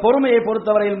நமக்கு இந்த பொறுமையை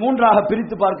பொறுத்தவரையில் மூன்றாக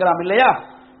பிரித்து பார்க்கலாம் இல்லையா?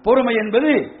 பொறுமை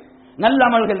என்பது நல்ல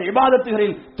அமல்கள்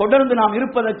இபாதத்துகளில் தொடர்ந்து நாம்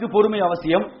இருப்பதற்கு பொறுமை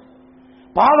அவசியம்.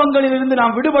 பாவங்களில் இருந்து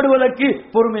நாம் விடுபடுவதற்கு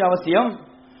பொறுமை அவசியம்.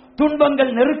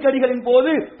 துன்பங்கள் நெருக்கடிகளின்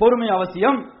போது பொறுமை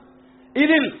அவசியம்.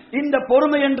 இதில் இந்த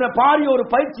பொறுமை என்ற பாரிய ஒரு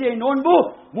பயிற்சியை நோன்பு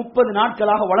 30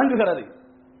 நாட்களாக வழங்குகிறது.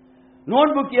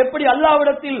 நோன்புக்கு எப்படி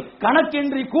அல்லாஹ்விடத்தில்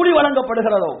கணக்கின்றி கூலி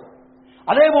வழங்கப்படுகிறதோ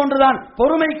அதே போன்றுதான்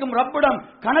பொறுமைக்கும் ரப்பிடம்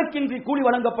கணக்கின்றி கூலி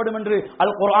வழங்கப்படும் என்று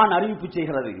அல் குர்ஆன் அறிவிப்பு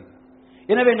செய்கிறது.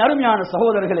 எனவே நறுமையான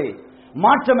சகோதரர்களே,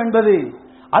 மாற்றம் என்பது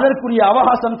அதற்குரிய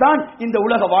அவகாசம் தான் இந்த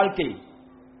உலக வாழ்க்கை.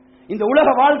 இந்த உலக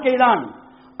வாழ்க்கை தான்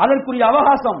அதற்குரிய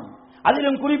அவகாசம்.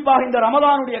 அதிலும் குறிப்பாக இந்த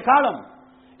ரமதானுடைய காலம்,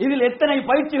 இதில் எத்தனை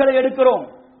பயிற்சிகளை எடுக்கிறோம்.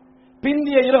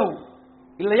 பிந்திய இரவு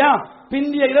இல்லையா?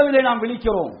 பிந்திய இரவிலே நாம்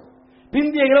விழிக்கிறோம்.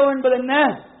 பிந்திய இரவு என்பது என்ன?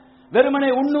 வெறுமனே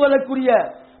உண்ணுவதற்குரிய,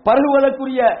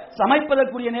 பருகுவதற்குரிய,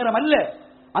 சமைப்பதற்குரிய நேரம் அல்ல.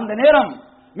 அந்த நேரம்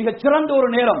மிகச் சிறந்த ஒரு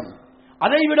நேரம்.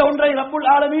 அதைவிட ஒன்றை ரப்புல்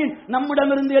ஆலமீன்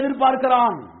நம்மிடமிருந்து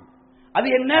எதிர்பார்க்கிறான். அது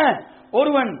என்ன?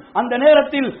 ஒருவன் அந்த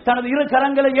நேரத்தில் தனது இரு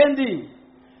கரங்களை ஏந்தி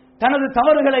தனது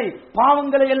தவறுகளை,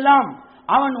 பாவங்களை எல்லாம்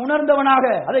அவன் உணர்ந்தவனாக,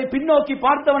 அதை பின்னோக்கி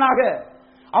பார்த்தவனாக,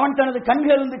 அவன் தனது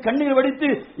கண்களிலிருந்து கண்ணீர் வடித்து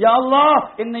யா அல்லாஹ்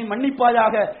என்னை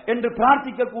மன்னிப்பாயாக என்று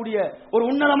பிரார்த்திக்கக்கூடிய ஒரு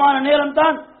உன்னதமான நேரம்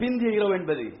தான் பிந்திய இரவு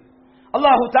என்பது.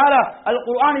 அல்லாஹு தஆலா அல்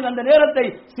குர்ஆனில் அந்த நேரத்தை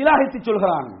சிலாகித்து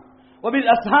சொல்கிறான். வபில்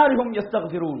அஸ்ஹாரிஹும்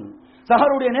யஸ்தக்ஃபிரூன்,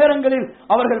 சஹருடைய நேரங்களில்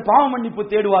அவர்கள் பாவ மன்னிப்பு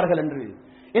தேடுவார்கள் என்று.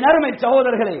 என் அருமை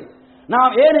சகோதரர்களே,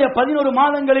 நாம் ஏனைய 11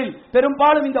 மாதங்களில்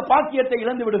பெரும்பாலும் இந்த பாக்கியத்தை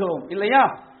இழந்து விடுகிறோம் இல்லையா?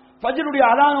 ஃபஜ்ருடைய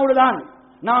அதானோடு தான்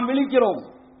நாம் விழிக்கிறோம்.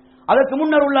 அதற்கு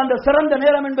முன்னர் உள்ள அந்த சிறந்த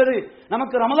நேரம் என்பது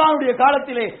நமக்கு ரமலானுடைய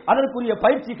காலத்திலே அதற்குரிய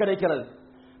பயிற்சி கிடைக்கிறது.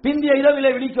 பிந்திய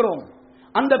இரவிலே விழிக்கிறோம்.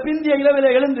 அந்த பிந்திய இரவிலே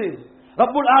எழுந்து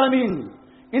ரப்புல் ஆலமீன்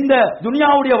இந்த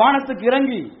துனியாவுடைய வானத்துக்கு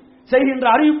இறங்கி செய்கின்ற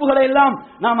அறிவிப்புகளை எல்லாம்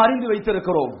நாம் அறிந்து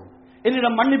வைத்திருக்கிறோம்.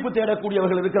 என்னிடம் மன்னிப்பு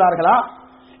தேடக்கூடியவர்கள் இருக்கிறார்களா?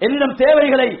 என்னிடம்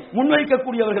தேவைகளை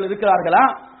முன்வைக்கக்கூடியவர்கள் இருக்கிறார்களா?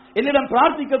 என்னிடம்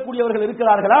பிரார்த்திக்கக்கூடியவர்கள்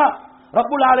இருக்கிறார்களா?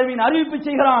 ரப்புல் ஆலமீன் அறிவிப்பு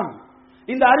செய்கிறான்.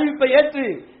 இந்த அறிவிப்பை ஏற்று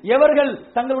எவர்கள்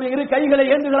தங்களுடைய இரு கைகளை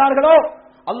ஏந்துகிறார்களோ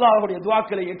அல்லாஹ் அவருடைய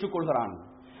துஆக்களை ஏற்றுக்கொள்கிறான்.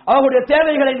 அவர்களுடைய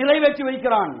தேவைகளை நிறைவேற்றி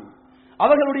வைக்கிறான்.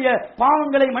 அவர்களுடைய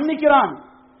பாவங்களை மன்னிக்கிறான்.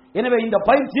 எனவே இந்த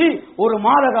பயிற்சி ஒரு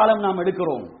மாத காலம் நாம்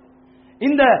எடுக்கிறோம்.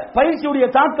 இந்த பயிற்சியுடைய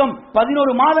தாக்கம்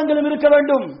 11 மாதங்களும் இருக்க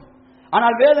வேண்டும்.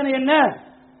 ஆனால் வேதனை என்ன?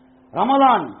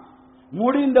 ரமலான்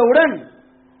முடிந்தவுடன்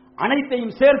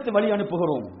அனைத்தையும் சேர்த்து வழி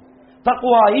அனுப்புகிறோம்.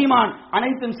 தக்வா, ஈமான்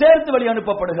அனைத்தும் சேர்த்து வழி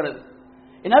அனுப்பப்படுகிறது.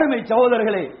 என் அருமை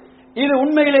சகோதரர்களே, இது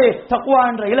உண்மையிலே தக்வா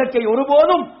என்ற இலக்கை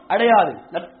ஒருபோதும் அடையாது.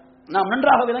 நாம்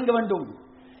நன்றாக விளங்க வேண்டும்.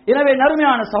 எனவே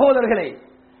நறுமையான சகோதரர்களே,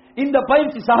 இந்த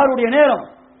பயிற்சி சஹருடைய நேரம்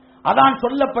அதான்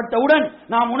சொல்லப்பட்டவுடன்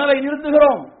நாம் உணவை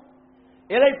நிறுத்துகிறோம்.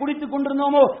 எதை குடித்துக்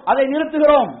கொண்டிருந்தோமோ அதை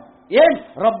நிறுத்துகிறோம். ஏன்?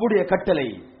 ரப்புடைய கட்டளை.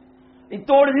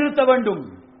 இத்தோடு நிறுத்த வேண்டும்.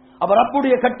 அப்ப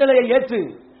ரப்புடைய கட்டளையை ஏற்று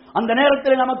அந்த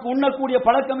நேரத்தில் நமக்கு உண்ணக்கூடிய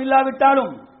பழக்கம்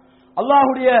இல்லாவிட்டாலும்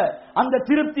அல்லாஹ்வுடைய அந்த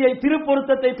திருப்தியை,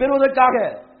 திருப்பொருத்தத்தை பெறுவதற்காக,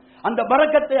 அந்த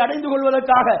பரக்கத்தை அடைந்து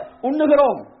கொள்வதற்காக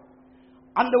உண்ணுகிறோம்.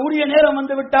 அந்த உரிய நேரம்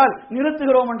வந்துவிட்டால்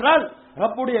நிறுத்துகிறோம் என்றால்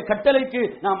ரப்புடைய கட்டளைக்கு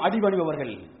நாம்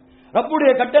அடிபணிபவர்கள்,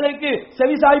 ரப்புடைய கட்டளைக்கு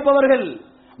செவி சாய்ப்பவர்கள்.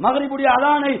 மக்ரிபுடைய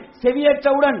அதானை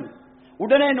செவியேற்றவுடன்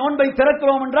உடனே நோன்பை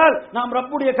திறக்கிறோம் என்றால் நாம்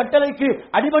ரப்புடைய கட்டளைக்கு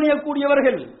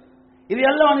அடிபணியக்கூடியவர்கள்.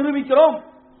 இதையெல்லாம் நிரூபிக்கிறோம்.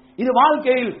 இது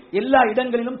வாழ்க்கையில் எல்லா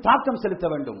இடங்களிலும் தாக்கம் செலுத்த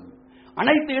வேண்டும்.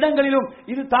 அனைத்து இடங்களிலும்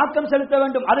இது தாக்கம் செலுத்த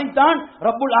வேண்டும். அதைத்தான்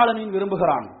ரப்புல் ஆலமீன்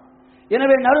விரும்புகிறான்.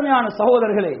 எனவே நறுமையான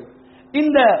சகோதரர்களே,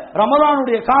 இந்த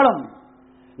ரமலானுடைய காலம்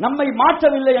நம்மை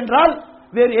மாற்றவில்லை என்றால்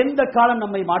வேறு எந்த காலம்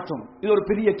நம்மை மாற்றும்? இது ஒரு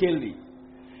பெரிய கேள்வி.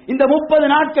 இந்த 30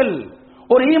 நாட்கள்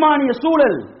ஒரு ஈமானிய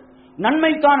சூழல்,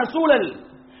 நன்மைக்கான சூழல்,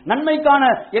 நன்மைக்கான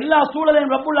எல்லா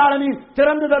சூழலையும் ரப்புல் ஆலமீன்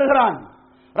திறந்து தருகிறான்.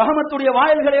 ரஹமத்துடைய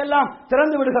வாயில்களை எல்லாம்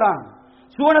திறந்து விடுகிறான்.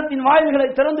 சுவனத்தின் வாயில்களை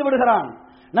திறந்து விடுகிறான்.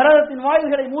 நரகத்தின்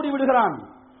வாயில்களை மூடி விடுகிறான்.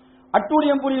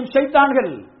 அட்டூழியம் புரியும்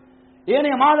ஷைத்தான்கள்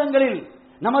ஏனைய மாதங்களில்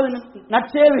நமது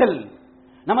நற்செயல்கள்,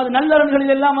 நமது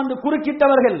நல்லறன்களில் எல்லாம் வந்து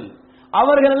குறுக்கிட்டவர்கள்,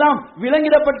 அவர்கள் எல்லாம்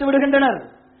விலங்கிடப்பட்டு விடுகின்றனர்.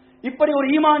 இப்படி ஒரு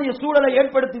ஈமானிய சூழலை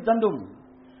ஏற்படுத்தி தந்தும்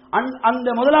அந்த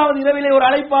முதலாவது இரவிலே ஒரு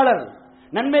அழைப்பாளர்,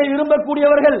 நன்மையை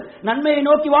விரும்பக்கூடியவர்கள் நன்மையை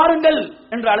நோக்கி வாருங்கள்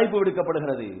என்று அழைப்பு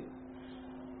விடுக்கப்படுகிறது.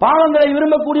 பாவங்களை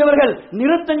விரும்பக்கூடியவர்கள்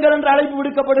நிறுத்துங்கள் என்று அழைப்பு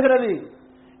விடுக்கப்படுகிறது.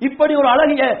 இப்படி ஒரு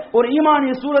அழகிய ஒரு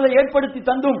ஈமானிய சூழலை ஏற்படுத்தி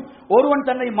தந்தும் ஒருவன்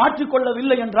தன்னை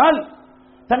மாற்றிக்கொள்ளவில்லை என்றால்,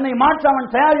 தன்னை மாற்ற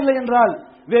அவன் தயாரில்லை என்றால்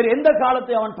வேறு எந்த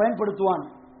காலத்தை அவன் பயன்படுத்துவான்?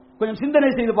 கொஞ்சம்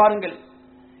சிந்தனை செய்து பாருங்கள்.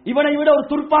 இவனை விட ஒரு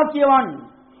துர்ப்பாக்கியவான்,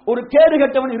 ஒரு கேடு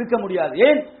கட்டவன் இருக்க முடியாது.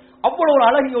 ஏன்? அவ்வளவு ஒரு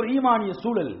அழகிய ஒரு ஈமானிய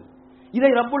சூழல். இதை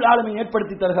ரப்புல் ஆலமீன்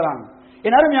ஏற்படுத்தி தருகிறான்.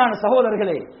 என் அருமையான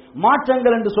சகோதரர்களே,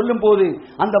 மாற்றங்கள் என்று சொல்லும் போது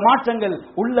அந்த மாற்றங்கள்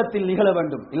உள்ளத்தில் நிகழ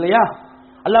வேண்டும் இல்லையா?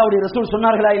 அல்லாஹ்வுடைய ரசூல்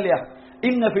சொன்னார்களா இல்லையா?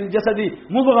 இன்ன ஃபில் ஜஸதி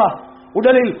முதுகா,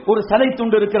 உடலில் ஒரு சதை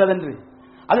துண்டு இருக்கிறது என்று,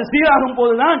 அது சீராகும்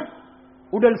போதுதான்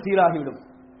உடல் சீராகிவிடும்.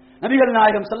 நபிகள்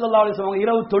நாயகம் ஸல்லல்லாஹு அலைஹி வஸல்லம்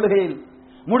இரவு தொழுகையில்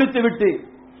முடித்துவிட்டு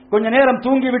கொஞ்ச நேரம்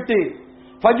தூங்கிவிட்டு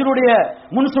ஃபஜ்ருடைய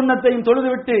முன் சுன்னத்தையும்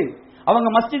தொழுதுவிட்டு அவங்க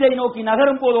மஸ்ஜிதை நோக்கி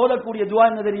நகரும் போது ஓதக்கூடிய துஆ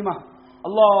என்ன தெரியுமா?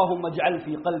 அல்லாஹும்ம ஜஅல்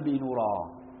ஃபீ கல்பி நூரா.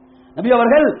 நபி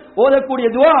அவர்கள் ஓதக்கூடிய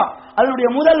துஆ அதனுடைய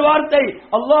முதல் வார்த்தை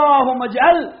அல்லாஹும்ம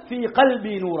ஜஅல் ஃபீ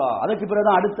கல்பி நூரா. அதுக்கு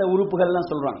பிறகுதான் அடுத்த உறுப்புகள் எல்லாம்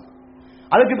சொல்றாங்க.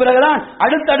 அதுக்கு பிறகுதான்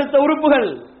அடுத்த உறுப்புகள்.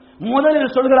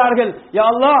 முதலில் சொல்கிறார்கள், யா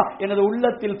அல்லாஹ் எனது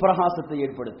உள்ளத்தில் பிரகாசத்தை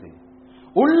ஏற்படுத்து,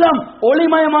 உள்ளம்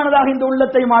ஒளிமயமானதாக இந்த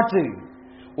உள்ளத்தை மாற்று.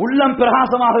 உள்ளம்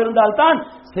பிரகாசமாக இருந்தால்தான்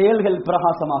செயல்கள்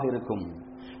பிரகாசமாக இருக்கும்,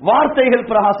 வார்த்தைகள்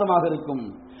பிரகாசமாக இருக்கும்,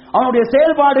 அவனுடைய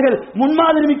செயல்பாடுகள்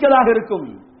முன்மாதிரி மிக்கதாக இருக்கும்.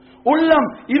 உள்ளம்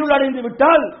இருளடைந்து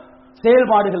விட்டால்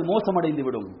செயல்பாடுகள் மோசமடைந்து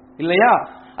விடும், இல்லையா?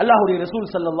 அல்லாஹ்வுடைய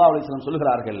ரசூல் ஸல்லல்லாஹு அலைஹி வஸல்லம்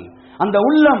சொல்கிறார்கள், அந்த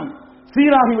உள்ளம்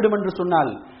சீராகிவிடும் என்று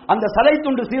சொன்னால், அந்த சலை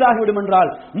துண்டு சீராகிவிடும் என்றால்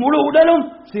முழு உடலும்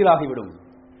சீராகிவிடும்.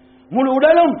 முழு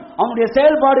உடலும் அவனுடைய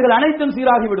செயல்பாடுகள் அனைத்தும்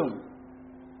சீராகிவிடும்.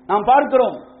 நாம்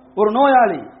பார்க்கிறோம், ஒரு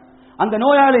நோயாளி, அந்த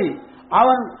நோயாளி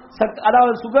அவன்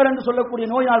அதாவது சுகர் என்று சொல்லக்கூடிய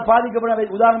நோயால் பாதிக்கப்பட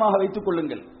உதாரணமாக வைத்துக்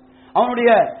கொள்ளுங்கள். அவனுடைய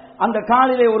அந்த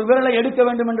காலிலே ஒரு விரலை எடுக்க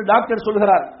வேண்டும் என்று டாக்டர்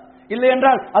சொல்கிறார். இல்லை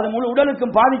என்றால் அது முழு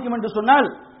உடலுக்கும் பாதிக்கும் என்று சொன்னால்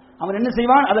அவன் என்ன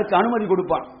செய்வான்? அதற்கு அனுமதி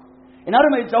கொடுப்பான். என்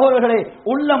அருமை சகோதரர்களே,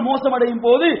 உள்ளம் மோசமடையும்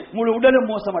போது முழு உடலும்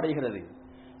மோசமடைகிறது,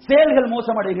 செயல்கள்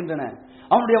மோசமடைகின்றன,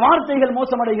 அவனுடைய வார்த்தைகள்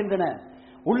மோசமடைகின்றன.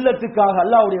 உள்ளத்துக்காக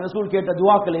அல்லாஹ்வுடைய ரசூல் கேட்ட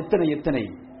துஆக்கள் எத்தனை!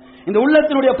 இந்த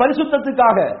உள்ளத்தினுடைய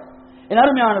பரிசுத்தத்துக்காக. என்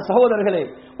அருமையான சகோதரர்களே,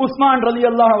 உஸ்மான்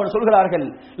ரலியல்லாஹு அன்ஹு சொல்கிறார்கள்,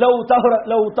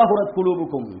 லவ் தஹுரத்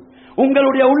குலூபுக்கும்,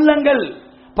 உங்களுடைய உள்ளங்கள்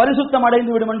பரிசுத்தம்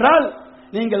அடைந்து விடும் என்றால்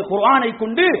நீங்கள் குர்ஆனை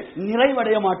கொண்டு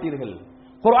நிறைவடைய மாட்டீர்கள்.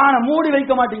 குர்ஆனை மூடி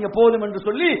வைக்க மாட்டீங்க, போதும் என்று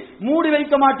சொல்லி மூடி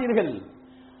வைக்க மாட்டீர்கள்.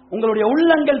 உங்களுடைய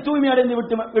உள்ளங்கள் தூய்மை அடைந்து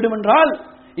விடும் என்றால்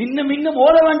இன்னும்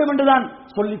ஓத வேண்டும் என்றுதான்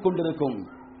சொல்லிக் கொண்டிருக்கும்.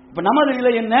 இப்ப நமது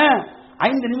நிலை என்ன?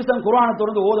 5 நிமிஷம் குர்ஆனை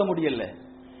தொடர்ந்து ஓத முடியல,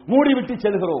 மூடிவிட்டு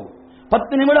செல்கிறோம்.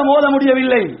 10 நிமிடம் ஓத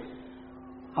முடியவில்லை.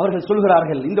 அவர்கள்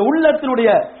சொல்கிறார்கள், இந்த உள்ளத்தினுடைய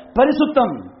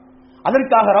பரிசுத்தம்,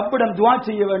 அதற்காக ரப்பிடம் துஆ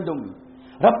செய்ய வேண்டும்,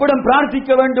 ரப்பிடம்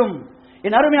பிரார்த்திக்க வேண்டும்.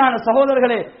 என் அருமையான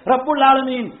சகோதரர்களே, ரப்புல்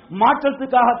ஆலமீன்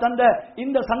மாற்றத்துக்காக தந்த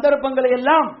இந்த சந்தர்ப்பங்களை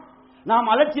எல்லாம் நாம்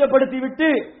அலட்சியப்படுத்தி விட்டு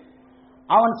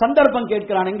அவன் சந்தர்ப்பம்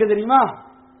கேட்கிறான். எங்க தெரியுமா?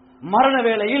 மரண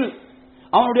வேளையில்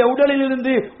அவனுடைய உடலில்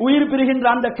இருந்து உயிர் பிரிகின்ற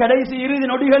அந்த கடைசி இறுதி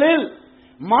நொடிகளில்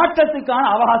மாற்றத்துக்கான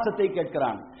அவகாசத்தை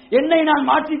கேட்கிறான். என்னை நான்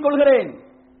மாற்றிக்கொள்கிறேன்.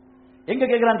 எங்க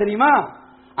கேட்கிறான் தெரியுமா?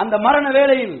 அந்த மரண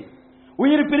வேளையில்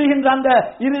உயிர் பிரிகின்ற அந்த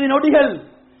இறுதி நொடிகள்,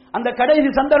 அந்த கடைசி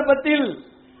சந்தர்ப்பத்தில்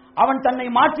அவன் தன்னை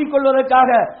மாற்றிக்கொள்வதற்காக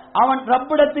அவன்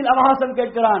ரப்பிடத்தில் அவகாசம்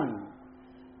கேட்கிறான்.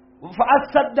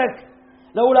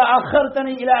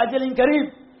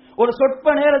 ஒரு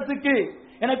சொற்ப நேரத்துக்கு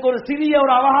எனக்கு ஒரு சிறிய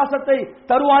ஒரு அவகாசத்தை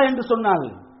தருவாய் என்று சொன்னால்,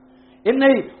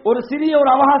 என்னை ஒரு சிறிய ஒரு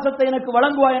அவகாசத்தை எனக்கு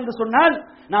வழங்குவாய் என்று சொன்னால்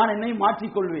நான் என்னை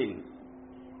மாற்றிக்கொள்வேன்.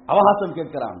 அவகாசம்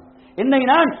கேட்கிறான். என்னை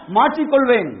நான்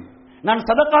மாற்றிக்கொள்வேன், நான்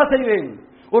சதக்கா செய்வேன்,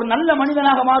 ஒரு நல்ல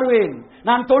மனிதனாக மாறுவேன்,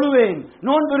 நான் தொழுவேன்,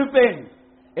 நோன்பு இருப்பேன்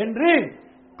என்று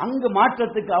அங்கு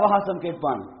மாற்றத்துக்கு அவகாசம்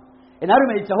கேட்பான். என்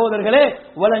அருமை சகோதரர்களே,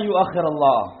 வலன்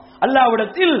யுஅkhirallah,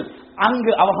 அல்லாஹ்விடத்தில்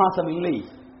அங்கு அவகாசம் இல்லை,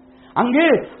 அங்கு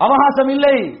அவகாசம்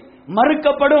இல்லை,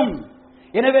 மறுக்கப்படும்.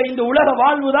 எனவே இந்த உலக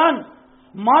வாழ்வுதான்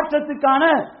மாற்றத்துக்கான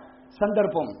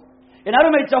சந்தர்ப்பம். என்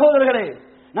அருமை சகோதரர்களே,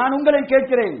 நான் உங்களை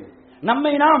கேட்கிறேன்,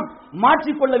 நம்மை நாம்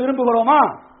மாற்றிக்கொள்ள விரும்புகிறோமா?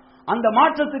 அந்த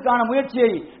மாற்றத்துக்கான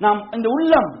முயற்சியை நாம்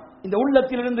இந்த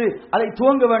உள்ளத்திலிருந்து அதை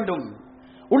துவங்க வேண்டும்.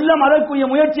 உள்ளம் அதற்குரிய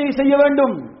முயற்சியை செய்ய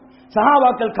வேண்டும்.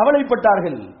 சஹாபாக்கள்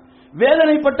கவலைப்பட்டார்கள்,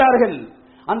 வேதனைப்பட்டார்கள்.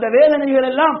 அந்த வேதனைகள்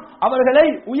எல்லாம் அவர்களை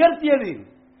உயர்த்தியது,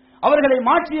 அவர்களை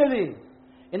மாற்றியது.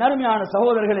 என் அருமையான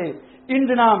சகோதரர்களே,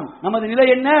 இன்று நாம் நமது நிலை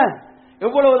என்ன?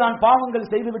 எவ்வளவுதான் பாவங்கள்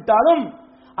செய்துவிட்டாலும்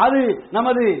அது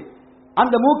நமது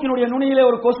அந்த மூக்கினுடைய நுனியிலே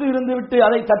ஒரு கொசு இருந்து விட்டு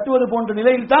அதை தட்டுவது போன்ற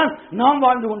நிலையில் தான் நாம்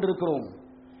வாழ்ந்து கொண்டிருக்கிறோம்.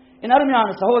 என்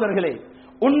அருமையான சகோதரர்களே,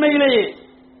 உண்மையிலேயே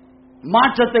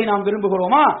மாற்றத்தை நாம்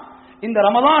விரும்புகிறோமா? இந்த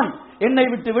ரமலான் என்னை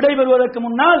விட்டு விடைபெறுவதற்கு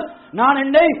முன்னால் நான்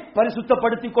என்னை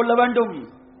பரிசுத்தப்படுத்திக் கொள்ள வேண்டும்,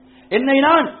 என்னை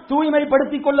நான்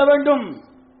தூய்மைப்படுத்திக் கொள்ள வேண்டும்,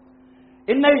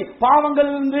 என்னை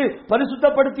பாவங்களிலிருந்து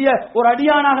பரிசுத்தப்படுத்திய ஒரு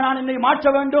அடியானாக நான் என்னை மாற்ற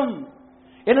வேண்டும்.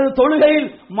 எனது தொழுகையில்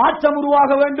மாற்றம்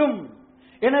உருவாக வேண்டும்,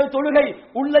 எனது தொழுகை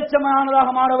உள்ளட்சமானதாக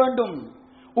மாற வேண்டும்.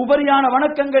 உபரியான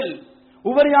வணக்கங்கள்,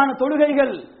 உபரியான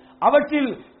தொழுகைகள்,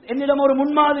 அவற்றில் என்னிடம் ஒரு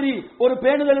முன்மாதிரி, ஒரு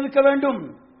பேணுதல் இருக்க வேண்டும்.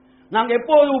 நாங்கள்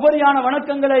எப்போது உபரியான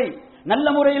வணக்கங்களை நல்ல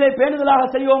முறையிலே பேணுதலாக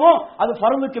செய்வோமோ அது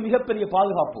ஃபர்லுக்கு மிகப்பெரிய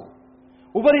பாதுகாப்பு.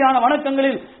 உபரியான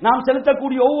வணக்கங்களில் நாம்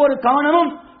செலுத்தக்கூடிய ஒவ்வொரு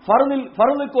கவனமும்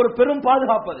ஃபர்லுக்கு ஒரு பெரும்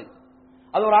பாதுகாப்பது,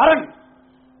 அது ஒரு அரண்.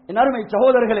 என் அருமை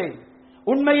சகோதரர்களே,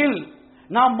 உண்மையில்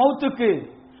நாம் மௌத்துக்கு,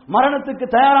 மரணத்துக்கு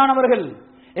தயாரானவர்கள்.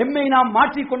 எம்மை நாம்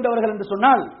மாற்றிக்கொண்டவர்கள் என்று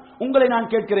சொன்னால் உங்களை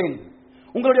நான் கேட்கிறேன்,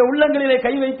 உங்களுடைய உள்ளங்களிலே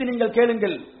கை வைத்து நீங்கள்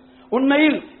கேளுங்கள்.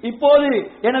 உண்மையில் இப்போது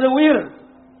எனது உயிர்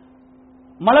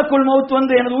மலக்குள் மௌத்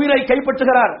வந்து எனது உயிரை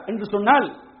கைப்பற்றுகிறார் என்று சொன்னால்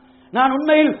நான்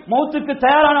உண்மையில் மௌத்துக்கு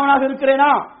தயாரானவனாக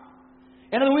இருக்கிறேனா?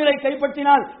 எனது உயிரை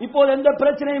கைப்பற்றினால் இப்போது எந்த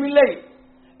பிரச்சனையும் இல்லை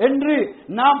என்று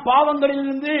நாம்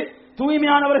பாவங்களிலிருந்து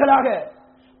தூய்மையானவர்களாக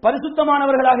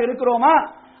பரிசுத்தமானவர்களாக இருக்கிறோமா?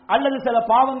 அல்லது சில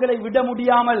பாவங்களை விட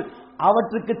முடியாமல்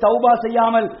அவற்றுக்கு தௌபா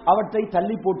செய்யாமல் அவற்றை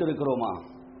தள்ளி போட்டு இருக்கிறோமா?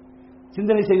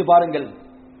 சிந்தனை செய்து பாருங்கள்.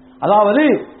 அதாவது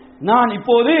நான்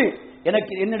இப்போது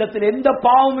எனக்கு என்னிடத்தில் எந்த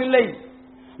பாவமும் இல்லை,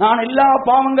 நான் எல்லா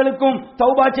பாவங்களுக்கும்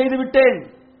தௌபா செய்து விட்டேன்,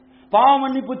 பாவ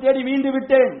மன்னிப்பு தேடி மீண்டு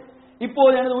விட்டேன்,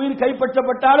 இப்போது எனது உயிர்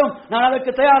கைப்பற்றப்பட்டாலும் நான்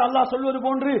அதற்கு தயார். அல்லாஹ் சொல்வது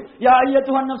போன்று யா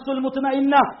அய்யத்துஹன் நஃப்ஸுல்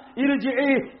முத்மஇன்னா இர்ஜிஇ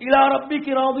இலா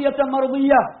ரப்பிகி ராதியத்தன்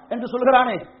மர்திய்யா என்று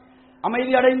சொல்கிறானே,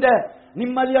 அமைதி அடைந்த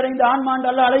நிம்மதி அடைந்த ஆன்மா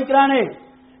என்று அல்லாஹ் அழைக்கிறானே.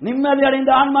 நிம்மதி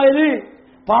அடைந்த ஆன்மா எது?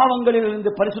 பாவங்களிலிருந்து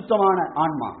பரிசுத்தமான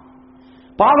ஆன்மா,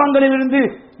 பாவங்களிலிருந்து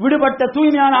விடுபட்ட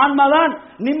தூய்மையான ஆன்மாதான்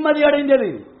நிம்மதி அடைந்தது.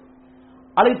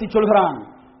 அழைத்து சொல்கிறான்,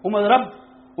 உமது ரப்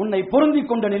உன்னை பொருந்திக்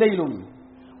கொண்ட நிலையிலும்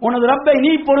உனது ரப்பை நீ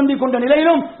பொருந்திக் கொண்ட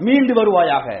நிலையிலும் மீண்டு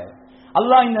வருவாயாக.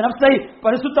 அல்லாஹ் இந்த நஃப்ஸை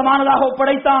பரிசுத்தமானதாக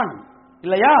ஒப்படைத்தான்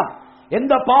இல்லையா?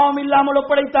 எந்த பாவம் இல்லாமல்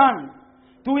ஒப்படைத்தான்.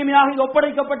 தூய்மையாக இது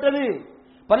ஒப்படைக்கப்பட்டது,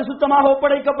 பரிசுத்தமாக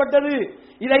ஒப்படைக்கப்பட்டது.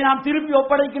 இதை நாம் திருப்பி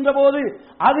ஒப்படைக்கின்ற போது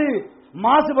அது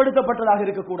மாசுபடுத்தப்பட்டதாக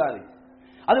இருக்கக்கூடாது,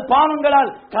 அது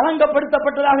பாவங்களால்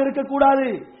கலங்கப்படுத்தப்பட்டதாக இருக்கக்கூடாது.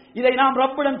 இதை நாம்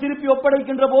ரப்பிடம் திருப்பி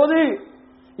ஒப்படைக்கின்ற போது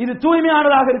இது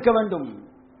தூய்மையானதாக இருக்க வேண்டும்.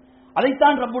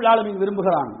 அதைத்தான் ரப்புல் ஆலமீன்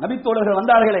விரும்புகிறான். நபித்தோழர்கள்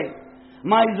வந்தார்களே,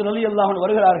 மாயிஸ் ரலியல்லாஹு அன்ஹு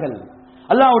வருகிறார்கள்.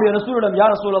 அல்லாஹ்வுடைய ரசூலிடம், யா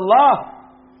ரசூலல்லாஹ்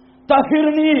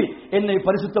தஹிர்னி, என்னை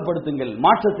பரிசுத்தப்படுத்துங்கள்.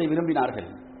 மாற்றத்தை விரும்பினார்கள்.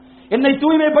 என்னை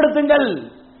தூய்மைப்படுத்துங்கள்,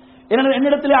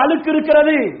 என்னிடத்திலே அழுக்கு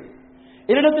இருக்கிறது,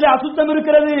 என்னிடத்திலே அசுத்தம்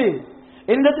இருக்கிறது,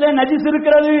 என்னிடத்திலே நஜிஸ்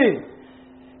இருக்கிறது,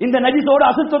 இந்த நஜிஸோடு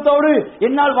அசுத்தத்தோடு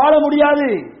என்னால் வாழ முடியாது,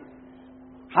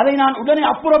 அதை நான் உடனே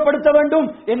அப்புறப்படுத்த வேண்டும்,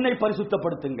 என்னை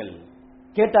பரிசுத்தப்படுத்துங்கள்.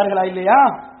 கேட்டார்களா இல்லையா?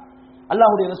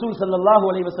 அல்லாஹ்வுடைய ரசூல் ஸல்லல்லாஹு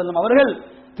அலைஹி வஸல்லம் அவர்கள்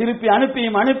திருப்பி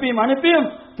அனுப்பியும்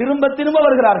திரும்ப திரும்ப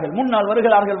வருகிறார்கள். முன்னால்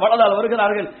வருகிறார்கள், வலதால்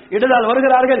வருகிறார்கள், இடதால்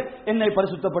வருகிறார்கள். என்னை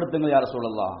பரிசுத்தப்படுத்துங்கள் யா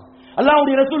ரசூலல்லாஹ்.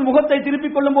 அல்லாஹ்வுடைய ரசூல் முகத்தை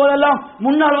திருப்பிக் கொள்ளும் போதெல்லாம்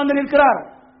முன்னால் வந்து நிற்கிறார்.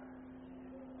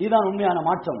 இதுதான் உண்மையான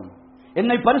மாற்றம்.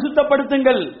 என்னை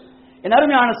பரிசுத்தப்படுத்துங்கள். என்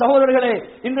அருமையான சகோதரர்களே,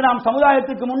 இன்று நாம்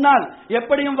சமுதாயத்துக்கு முன்னால்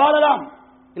எப்படியும் வாழலாம்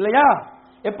இல்லையா?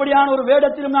 எப்படியான ஒரு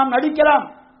வேடத்திலும் நாம் நடிக்கலாம்.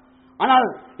 ஆனால்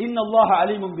இன்னல்லாஹ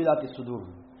அலீமும் பிதாத்தி சுதூர்,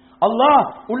 அல்லாஹ்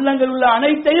உள்ளங்கள் உள்ள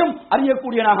அனைத்தையும்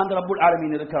அறியக்கூடியனாக அந்த ரப்புல்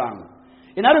ஆலமீன் இருக்கிறான்.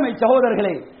 என் அருமை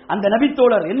சகோதரர்களே, அந்த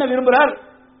நபித்தோழர் என்ன விரும்புகிறார்?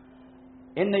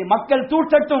 என்னை மக்கள்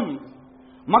தூற்றட்டும்,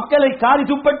 மக்களை காரி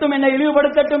துப்பட்டும், என்னை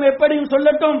இழிவுபடுத்தட்டும், எப்படியும்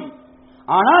சொல்லட்டும்,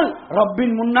 ஆனால்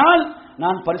ரப்பின் முன்னால்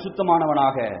நான்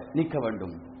பரிசுத்தமானவனாக நிற்க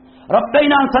வேண்டும். ரப்பை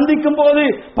நான் சந்திக்கும் போது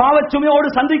பாவச்சுமையோடு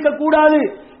சந்திக்க கூடாது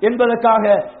என்பதற்காக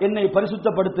என்னை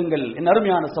பரிசுத்தப்படுத்துங்கள். என்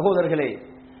அருமையான சகோதரர்களே,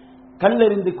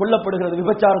 கல்லெறிந்து கொல்லப்படுகிறது,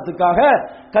 விபச்சாரத்துக்காக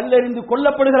கல்லெறிந்து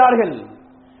கொல்லப்படுகிறார்கள்.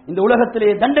 இந்த உலகத்திலே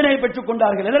தண்டனை பெற்றுக்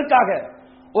கொண்டார்கள். எதற்காக?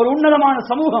 ஒரு உன்னதமான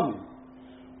சமூகம்,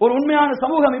 ஒரு உண்மையான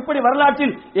சமூகம். இப்படி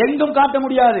வரலாற்றில் எங்கும் காட்ட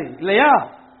முடியாது இல்லையா?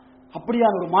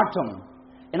 அப்படியான ஒரு மாற்றம்.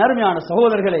 என் அருமையான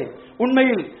சகோதரர்களே,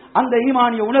 உண்மையில் அந்த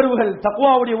ஈமானிய உணர்வுகள்,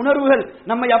 தக்வாவுடைய உணர்வுகள்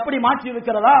நம்மை அப்படி மாற்றி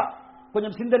இருக்கிறதா?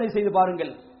 கொஞ்சம் சிந்தனை செய்து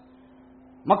பாருங்கள்.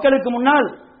 மக்களுக்கு முன்னால்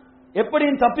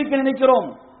எப்படியும் தப்பிக்க நினைக்கிறோம்,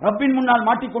 ரப்பின் முன்னால்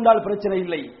மாட்டிக்கொண்டால் பிரச்சனை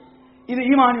இல்லை. இது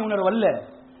ஈமானிய உணர்வு அல்ல.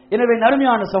 எனவே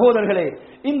அருமையான சகோதரர்களே,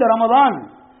 இந்த ரமதான்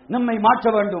நம்மை மாற்ற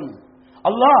வேண்டும்.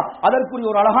 அல்லாஹ் அதற்குரிய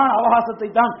ஒரு அழகான அவகாசத்தை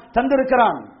தான்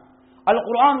தந்திருக்கிறான். அல்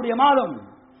குர்ஆனுடைய மாதம்.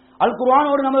 அல்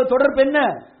குர்ஆனோடு நமது தொடர்பு என்ன?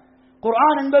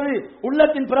 குர்ஆன் என்பது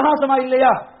உள்ளத்தின் பிரகாசமா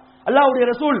இல்லையா? அல்லாஹ்வுடைய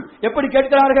ரசூல் எப்படி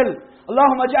கேட்கிறார்கள்?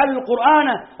 அல்லாஹும்ம ஜஅல் குர்ஆன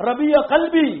ரபிய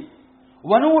கல்பி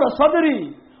வ நூர ஸத்ரி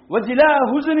வ ஜிலா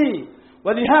ஹுஸ்னி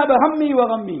வ திஹாப ஹம்மி வ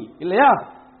கம்மி இல்லையா?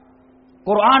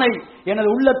 குர்ஆனை எனது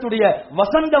உள்ளத்துடைய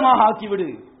வசந்தமாக ஆக்கிவிடு.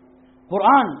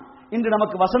 குர்ஆன் இன்று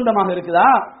நமக்கு வசந்தமாக இருக்குதா?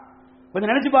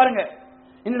 கொஞ்சம் நினைச்சு பாருங்க.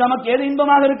 இன்று நமக்கு எது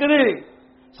இன்பமாக இருக்குது?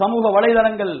 சமூக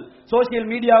வலைதளங்கள், சோசியல்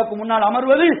மீடியாவுக்கு முன்னால்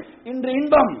அமர்வது இன்று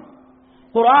இன்பம்.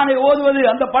 குர்ஆனை ஓதுவது,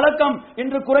 அந்த பழக்கம்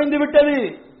இன்று குறைந்து விட்டது.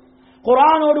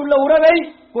 குர்ஆனோடு உள்ள உறவை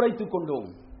குறைத்துக் கொண்டோம்.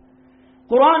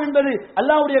 குர்ஆன் என்பது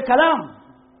அல்லாஹ்வுடைய கலாம்,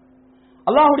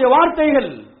 அல்லாஹ்வுடைய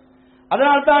வார்த்தைகள்.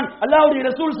 அதனால்தான் அல்லாஹ்வுடைய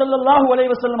ரசூல் ஸல்லல்லாஹு அலைஹி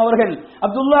வஸல்லம் அவர்கள்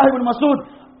அப்துல்லாஹ் இப்னு மஸ்ஊத்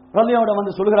ரலியல்லாஹு அன்ஹு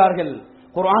வந்து சொல்கிறார்கள்,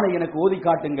 குர்ஆனை எனக்கு ஓதி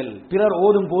காட்டுங்கள், பிறர்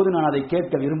ஓதும் போது நான் அதை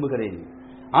கேட்க விரும்புகிறேன்,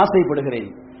 ஆசைப்படுகிறேன்.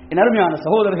 என் அருமையான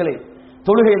சகோதரர்களே,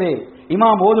 தொழுகையிலே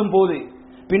இமாம் ஓதும் போது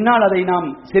பின்னால் அதை நாம்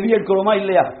செவியேற்கிறோமா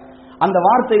இல்லையா? அந்த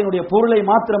வார்த்தையினுடைய பொருளை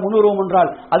மாத்திரம் உணர்வோம் என்றால்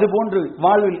அது போன்று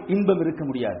வாழ்வில் இன்பம் இருக்க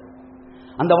முடியாது.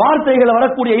 அந்த வார்த்தைகள்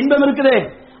வரக்கூடிய இன்பம் இருக்குதே,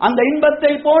 அந்த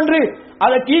இன்பத்தை போன்று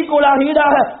அதற்கு ஈக்குவலாக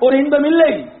ஈடாக ஒரு இன்பம்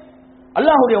இல்லை.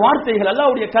 அல்லாஹ்வுடைய வார்த்தைகள்,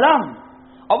 அல்லாஹ்வுடைய கலாம்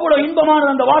அவ்வளவு இன்பமான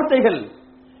அந்த வார்த்தைகள்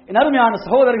என் அருமையான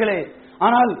சகோதரர்களே.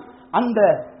 ஆனால் அந்த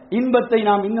இன்பத்தை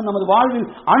நாம் இன்னும் நமது வாழ்வில்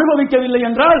அனுபவிக்கவில்லை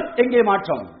என்றால் எங்கே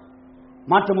மாற்றம்?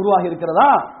 மாற்றம் உருவாகி இருக்கிறதா?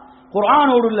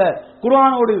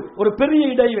 குர்ஆனோடு ஒரு பெரிய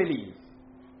இடைவெளி,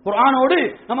 குர்ஆனோடு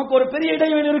நமக்கு ஒரு பெரிய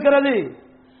இடைவெளி இருக்கிறது.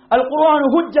 அல் குர்ஆன்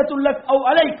ஹுஜ்ஜத்துல் லக் அவ்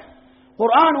அலைக்,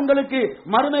 குர்ஆன் உங்களுக்கு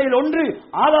மறுமையில் ஒன்று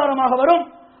ஆதாரமாக வரும்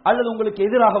அல்லது உங்களுக்கு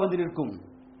எதிராக வந்து நிற்கும்.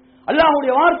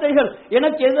 அல்லாஹ்வுடைய வார்த்தைகள்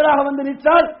எனக்கு எதிராக வந்து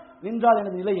நின்றால்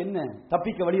எனது நிலை என்ன?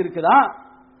 தப்பிக்க வழி இருக்குதா?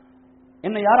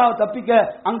 என்னை யாராவது தப்பிக்க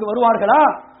அங்கு வருவார்களா?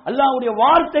 அல்லாஹ்வுடைய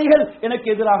வார்த்தைகள் எனக்கு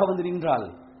எதிராக வந்து நின்றால்.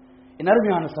 என்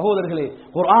அருமையான சகோதரர்களே,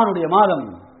 குர்ஆனுடைய மாதம்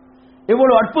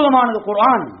எவ்வளவு அற்புதமானது,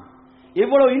 குர்ஆன்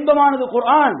எவ்வளவு இன்பமானது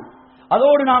குர்ஆன்.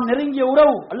 அதோடு நாம் நெருங்கிய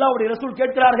உறவு. அல்லாஹ்வுடைய ரசூல்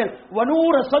கேட்கிறார்கள்,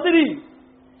 வனூர சதுரி,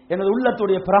 எனது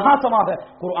உள்ளத்துடைய பிரகாசமாக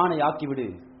குர்ஆனை ஆக்கிவிடு,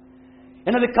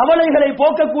 எனது கவலைகளை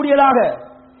போக்கக்கூடியதாக.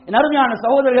 என் அருமையான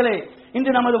சகோதரர்களே,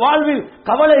 இன்று நமது வாழ்வில்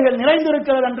கவலைகள்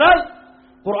நிறைந்திருக்கிறது என்றால்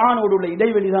குர்ஆனோடு உள்ள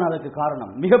இடைவெளி தான் அதற்கு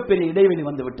காரணம். மிகப்பெரிய இடைவெளி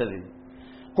வந்து விட்டது.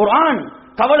 குர்ஆன்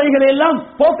கவலைகளை எல்லாம்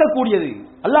போக்கக்கூடியது,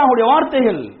 அல்லாஹ்வுடைய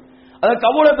வார்த்தைகள், அதற்கு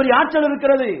அவ்வளவு பெரிய ஆற்றல்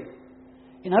இருக்கிறது.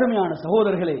 என் அருமையான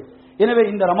சகோதரர்களே, எனவே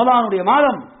இந்த ரமலானுடைய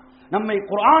மாதம் நம்மை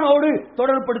குர்ஆனோடு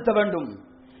தொடர்படுத்த வேண்டும்.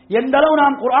 எந்த அளவு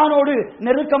நாம் குர்ஆனோடு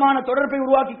நெருக்கமான தொடர்பை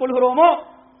உருவாக்கிக் கொள்கிறோமோ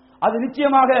அது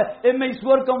நிச்சயமாக எம்மை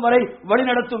சுவர்க்கம் வரை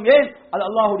வழிநடத்தும். ஏன்? அது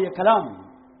அல்லாஹ்வுடைய கலாம்.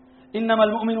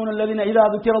 இன்னமல் முஃமினூன அல்லதீன இதா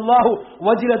ذுக்கிரல்லாஹு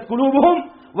வஜிலத் குலூபுஹும்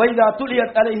வ இதா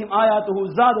துலியத் அலைஹிம் ஆயாத்துஹு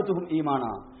ஸாதத்துஹும்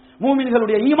ஈமானா.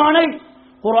 மூமின்களுடைய ஈமானை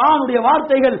குர்ஆனுடைய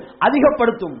வார்த்தைகள்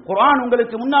அதிகப்படுத்தும். குர்ஆன்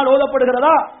உங்களுக்கு முன்னால்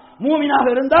ஓதப்படுகிறதா? மூமினாக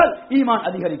இருந்தால் ஈமான்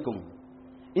அதிகரிக்கும்.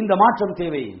 இந்த மாற்றம்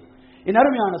தேவை என்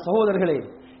அருமையான சகோதரர்களே.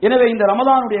 எனவே இந்த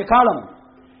ரமலானுடைய காலம்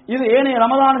இது ஏனைய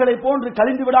ரமலான்களை போன்று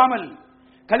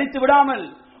கழித்து விடாமல்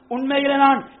உண்மையிலே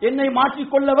நான் என்னை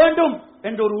மாற்றிக்கொள்ள வேண்டும்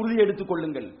என்ற ஒரு உறுதி எடுத்துக்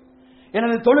கொள்ளுங்கள்.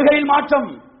 எனது தொழுகையில் மாற்றம்,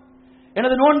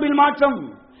 எனது நோன்பில் மாற்றம்,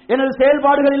 எனது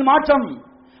செயல்பாடுகளில் மாற்றம்.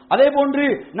 அதே போன்று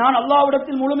நான்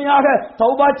அல்லாஹ்விடத்தில் முழுமையாக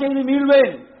தௌபா செய்து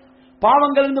மீள்வேன்,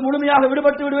 பாவங்களிலிருந்து முழுமையாக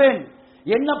விடுபட்டு விடுவேன்.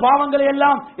 என்ன பாவங்களை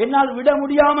எல்லாம் என்னால் விட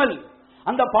முடியாமல்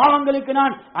அந்த பாவங்களுக்கு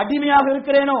நான் அடிமையாக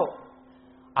இருக்கிறேனோ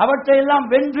அவற்றை எல்லாம்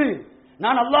வென்று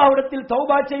நான் அல்லாஹ்விடத்தில்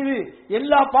தௌபா செய்து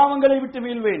எல்லா பாவங்களை விட்டு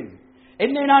மீள்வேன்.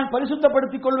 என்னை நான்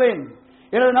பரிசுத்தப்படுத்திக் கொள்வேன்,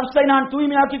 எனது நஃப்ஸை நான்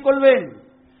தூய்மையாக்கிக் கொள்வேன்.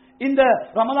 இந்த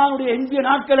ரமலானுடைய எஞ்சிய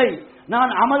நாட்களை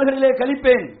நான் அமல்களிலே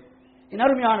கழிப்பேன். என்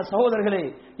அருமையான சகோதரர்களே,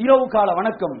 இரவு கால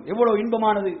வணக்கம் எவ்வளவு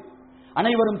இன்பமானது.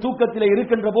 அனைவரும் தூக்கத்திலே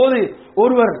இருக்கின்ற போது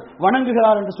ஒருவர்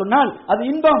வணங்குகிறார் என்று சொன்னால் அது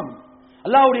இன்பம்.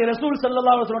 அல்லாஹ்வுடைய ரசூல்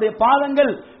ஸல்லல்லாஹு அலைஹி வஸல்லம்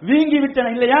பாதங்கள் வீங்கி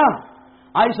விட்டன இல்லையா?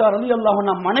 ஆயிஷா ரலியல்லாஹு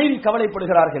அன்ஹா மனைவி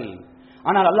கவலைப்படுகிறார்கள்.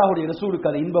 ஆனால் அல்லாஹ்வுடைய ரசூலுக்கு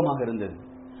அது இன்பமாக இருந்தது.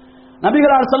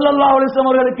 நபிகளார் ஸல்லல்லாஹு அலைஹி வஸல்லம்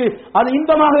அவர்களுக்கு அது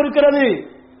இன்பமாக இருக்கிறது.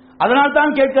 அதனால்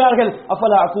தான் கேட்கிறார்கள்,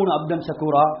 அஃபலா அகூன அப்தன்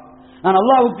ஷகூரா, நான்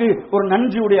அல்லாஹ்வுக்கு ஒரு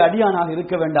நன்றியுடைய அடியானாக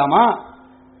இருக்க வேண்டாமா?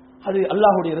 அது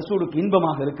அல்லாஹ்வுடைய ரசூலுக்கு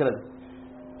இன்பமாக இருக்கிறது.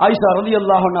 ஆயிஷா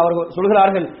ரலியல்லாஹு அன்ஹா அவர்கள்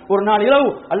சொல்கிறார்கள், ஒரு நாள் இரவு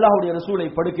அல்லாஹ்வுடைய ரசூலை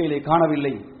படுக்கையிலே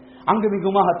காணவில்லை.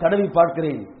 அங்குமிங்குமாக தடவி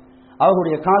பார்க்கிறேன்,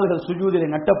 அவர்களுடைய கால்கள் சுஜூதிலே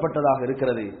நட்டப்பட்டதாக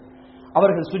இருக்கிறது.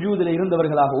 அவர்கள் சுஜூதிலே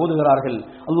இருந்தவர்களாக ஓதுகிறார்கள்,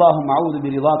 அல்லாஹும் அஊது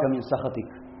பிரிதாக மின்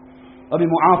ஸஹதிக் வ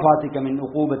பிமுஆஃபாதிக மின்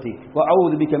உகூபதிக் வ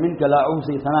அஊது பிக மின்க லா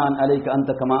உஹ்ஸி ஸனாஅன் அலைக அன்த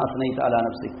கமா அஸ்னைத அலா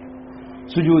நஃப்ஸிக்.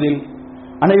 சுஜூதில்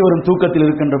அனைவரும் தூக்கத்தில்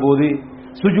இருக்கின்ற போது,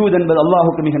 சுஜூத் என்பது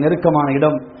அல்லாஹ்வுக்கு மிக நெருக்கமான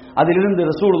இடம். அதிலிருந்து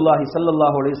ரசூலுல்லாஹி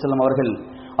ஸல்லல்லாஹு அலைஹி வஸல்லம் அவர்கள்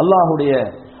அல்லாஹ்வுடைய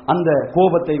அந்த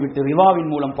கோபத்தை விட்டு ரிவாவின்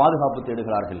மூலம் பாதுகாப்பு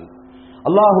தேடுகிறார்கள்.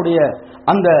 அல்லாஹ்வுடைய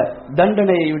அந்த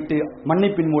தண்டனையை விட்டு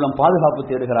மன்னிப்பின் மூலம் பாதுகாப்பு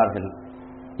தேடுகிறார்கள்.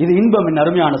 இது இன்பம். என்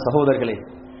அருமையான சகோதரர்களே,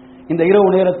 இந்த இரவு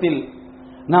நேரத்தில்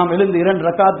நாம் எழுந்து 2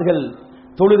 ரக்காத்துகள்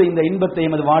தொழுது இந்த இன்பத்தை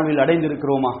எமது வாழ்வில்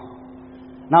அடைந்திருக்கிறோமா?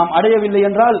 நாம் அடையவில்லை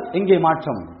என்றால் எங்கே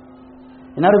மாற்றம்?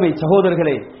 என் அருமை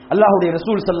சகோதரர்களே, அல்லாஹ்வுடைய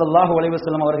ரசூல் ஸல்லல்லாஹு அலைஹி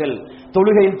வஸல்லம் அவர்கள்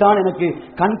தொழுகையில் தான் எனக்கு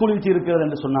கண் குளிர்ச்சி இருக்கிறது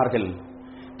என்று சொன்னார்கள்.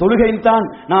 தொழுகையில் தான்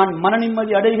நான் மன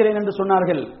நிம்மதி அடைகிறேன் என்று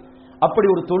சொன்னார்கள். அப்படி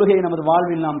ஒரு தொழுகையை நமது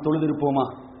வாழ்வில் நாம் தொழுதிருப்போமா?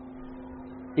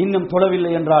 இன்னும்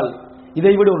தொழவில்லை என்றால்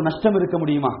இதைவிட ஒரு நஷ்டம் இருக்க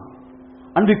முடியுமா?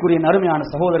 அன்பிற்குரிய அருமையான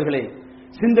சகோதரர்களே,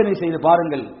 சிந்தனை செய்து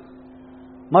பாருங்கள்.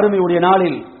 மறுமையுடைய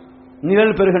நாளில்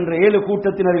நிழல் பெறுகின்ற 7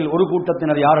 கூட்டத்தினரில் ஒரு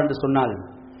கூட்டத்தினர் யார் என்று சொன்னால்,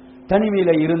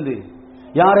 தனிமையிலே இருந்து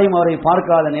யாரையும் அவரை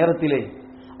பார்க்காத நேரத்திலே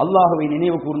அல்லாஹ்வை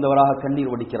நினைவு கூர்ந்தவராக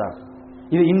கண்ணீர் வடிக்கிறார்.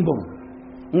 இது இன்பம்.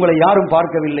 உங்களை யாரும்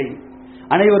பார்க்கவில்லை,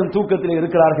 அனைவரும் தூக்கத்திலே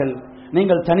இருக்கிறார்கள்.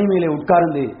 நீங்கள் தனிமையிலே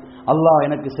உட்கார்ந்து அல்லாஹ்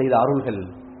எனக்கு செய்த அருள்கள்,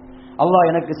 அல்லாஹ்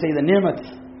எனக்கு செய்த நியமத்,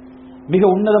 மிக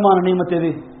உன்னதமான நியமத்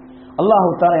எது? அல்லாஹ்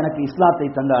தஆலா எனக்கு இஸ்லாத்தை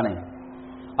தந்தானே,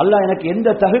 அல்லாஹ் எனக்கு எந்த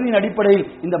தகுதியின் அடிப்படையில்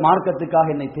இந்த மார்க்கத்துக்காக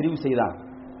என்னை தெரிவு செய்தான்.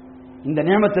 இந்த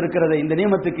நியமத் இருக்கிறது, இந்த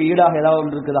நியமத்துக்கு ஈடாக ஏதாவது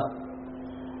ஒன்று இருக்குதா?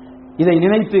 இதை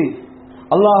நினைத்து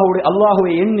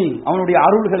அல்லாஹுவை எண்ணி, அவனுடைய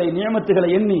அருள்களை நியமத்துகளை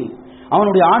எண்ணி,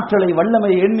 அவனுடைய ஆற்றலை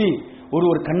வல்லமையை எண்ணி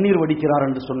ஒருவர் கண்ணீர் வடிக்கிறார்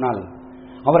என்று சொன்னால்,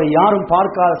 அவரை யாரும்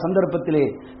பார்க்காத சந்தர்ப்பத்திலே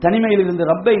தனிமையில் இருந்து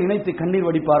ரப்பை நினைத்து கண்ணீர்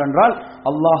வடிப்பார் என்றால்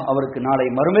அல்லாஹ் அவருக்கு நாளை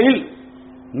மறுமையில்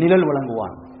நிழல்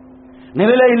வழங்குவான்.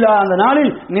 நிழலே இல்லாத அந்த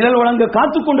நாளில் நிழல் வழங்க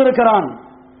காத்துக் கொண்டிருக்கிறான்.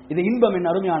 இது இன்பம். என்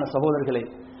அருமையான சகோதரர்களே,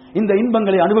 இந்த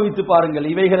இன்பங்களை அனுபவித்து பாருங்கள்.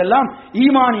 இவைகள் எல்லாம்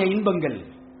ஈமானிய இன்பங்கள்.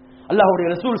 அல்லாஹ்வுடைய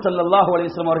ரசூல் ஸல்லல்லாஹு அலைஹி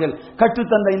வஸல்லம் அவர்கள்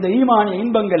கற்றுத்தந்த இந்த ஈமானிய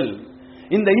இன்பங்கள்,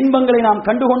 இந்த இன்பங்களை நாம்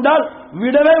கண்டுகொண்டால்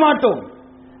விடவே மாட்டோம்.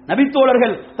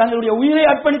 நபித்தோழர்கள் தங்களுடைய உயிரை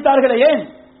அர்ப்பணித்தார்களே, ஏன்?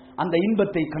 அந்த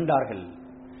இன்பத்தை கண்டார்கள்,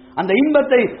 அந்த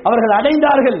இன்பத்தை அவர்கள்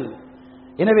அடைந்தார்கள்.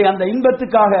 எனவே அந்த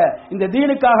இன்பத்துக்காக, இந்த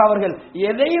தீனுக்காக அவர்கள்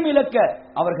எதையும் இழக்க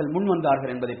அவர்கள்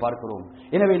முன்வந்தார்கள் என்பதை பார்க்கிறோம்.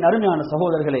 எனவே அருமையான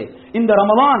சகோதரர்களே, இந்த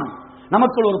ரமலான்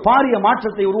நமக்குள் ஒரு பாரிய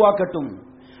மாற்றத்தை உருவாக்கட்டும்.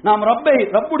 நாம்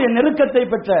ரப்புடைய நெருக்கத்தை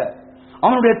பெற்ற,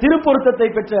 அவனுடைய திருப்பொருத்தத்தை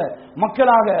பெற்ற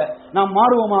மக்களாக நாம்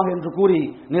மாறுவோமாக என்று கூறி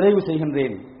நிறைவு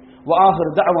செய்கின்றேன்.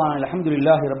 வஆஹிரு தஅவானா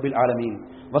அல்ஹம்துலில்லாஹி ரப்பில் ஆலமீன்.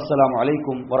 வஸ்ஸலாமு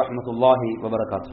அலைக்கும் வரஹ்மத்துல்லாஹி வபரகாத்துஹு.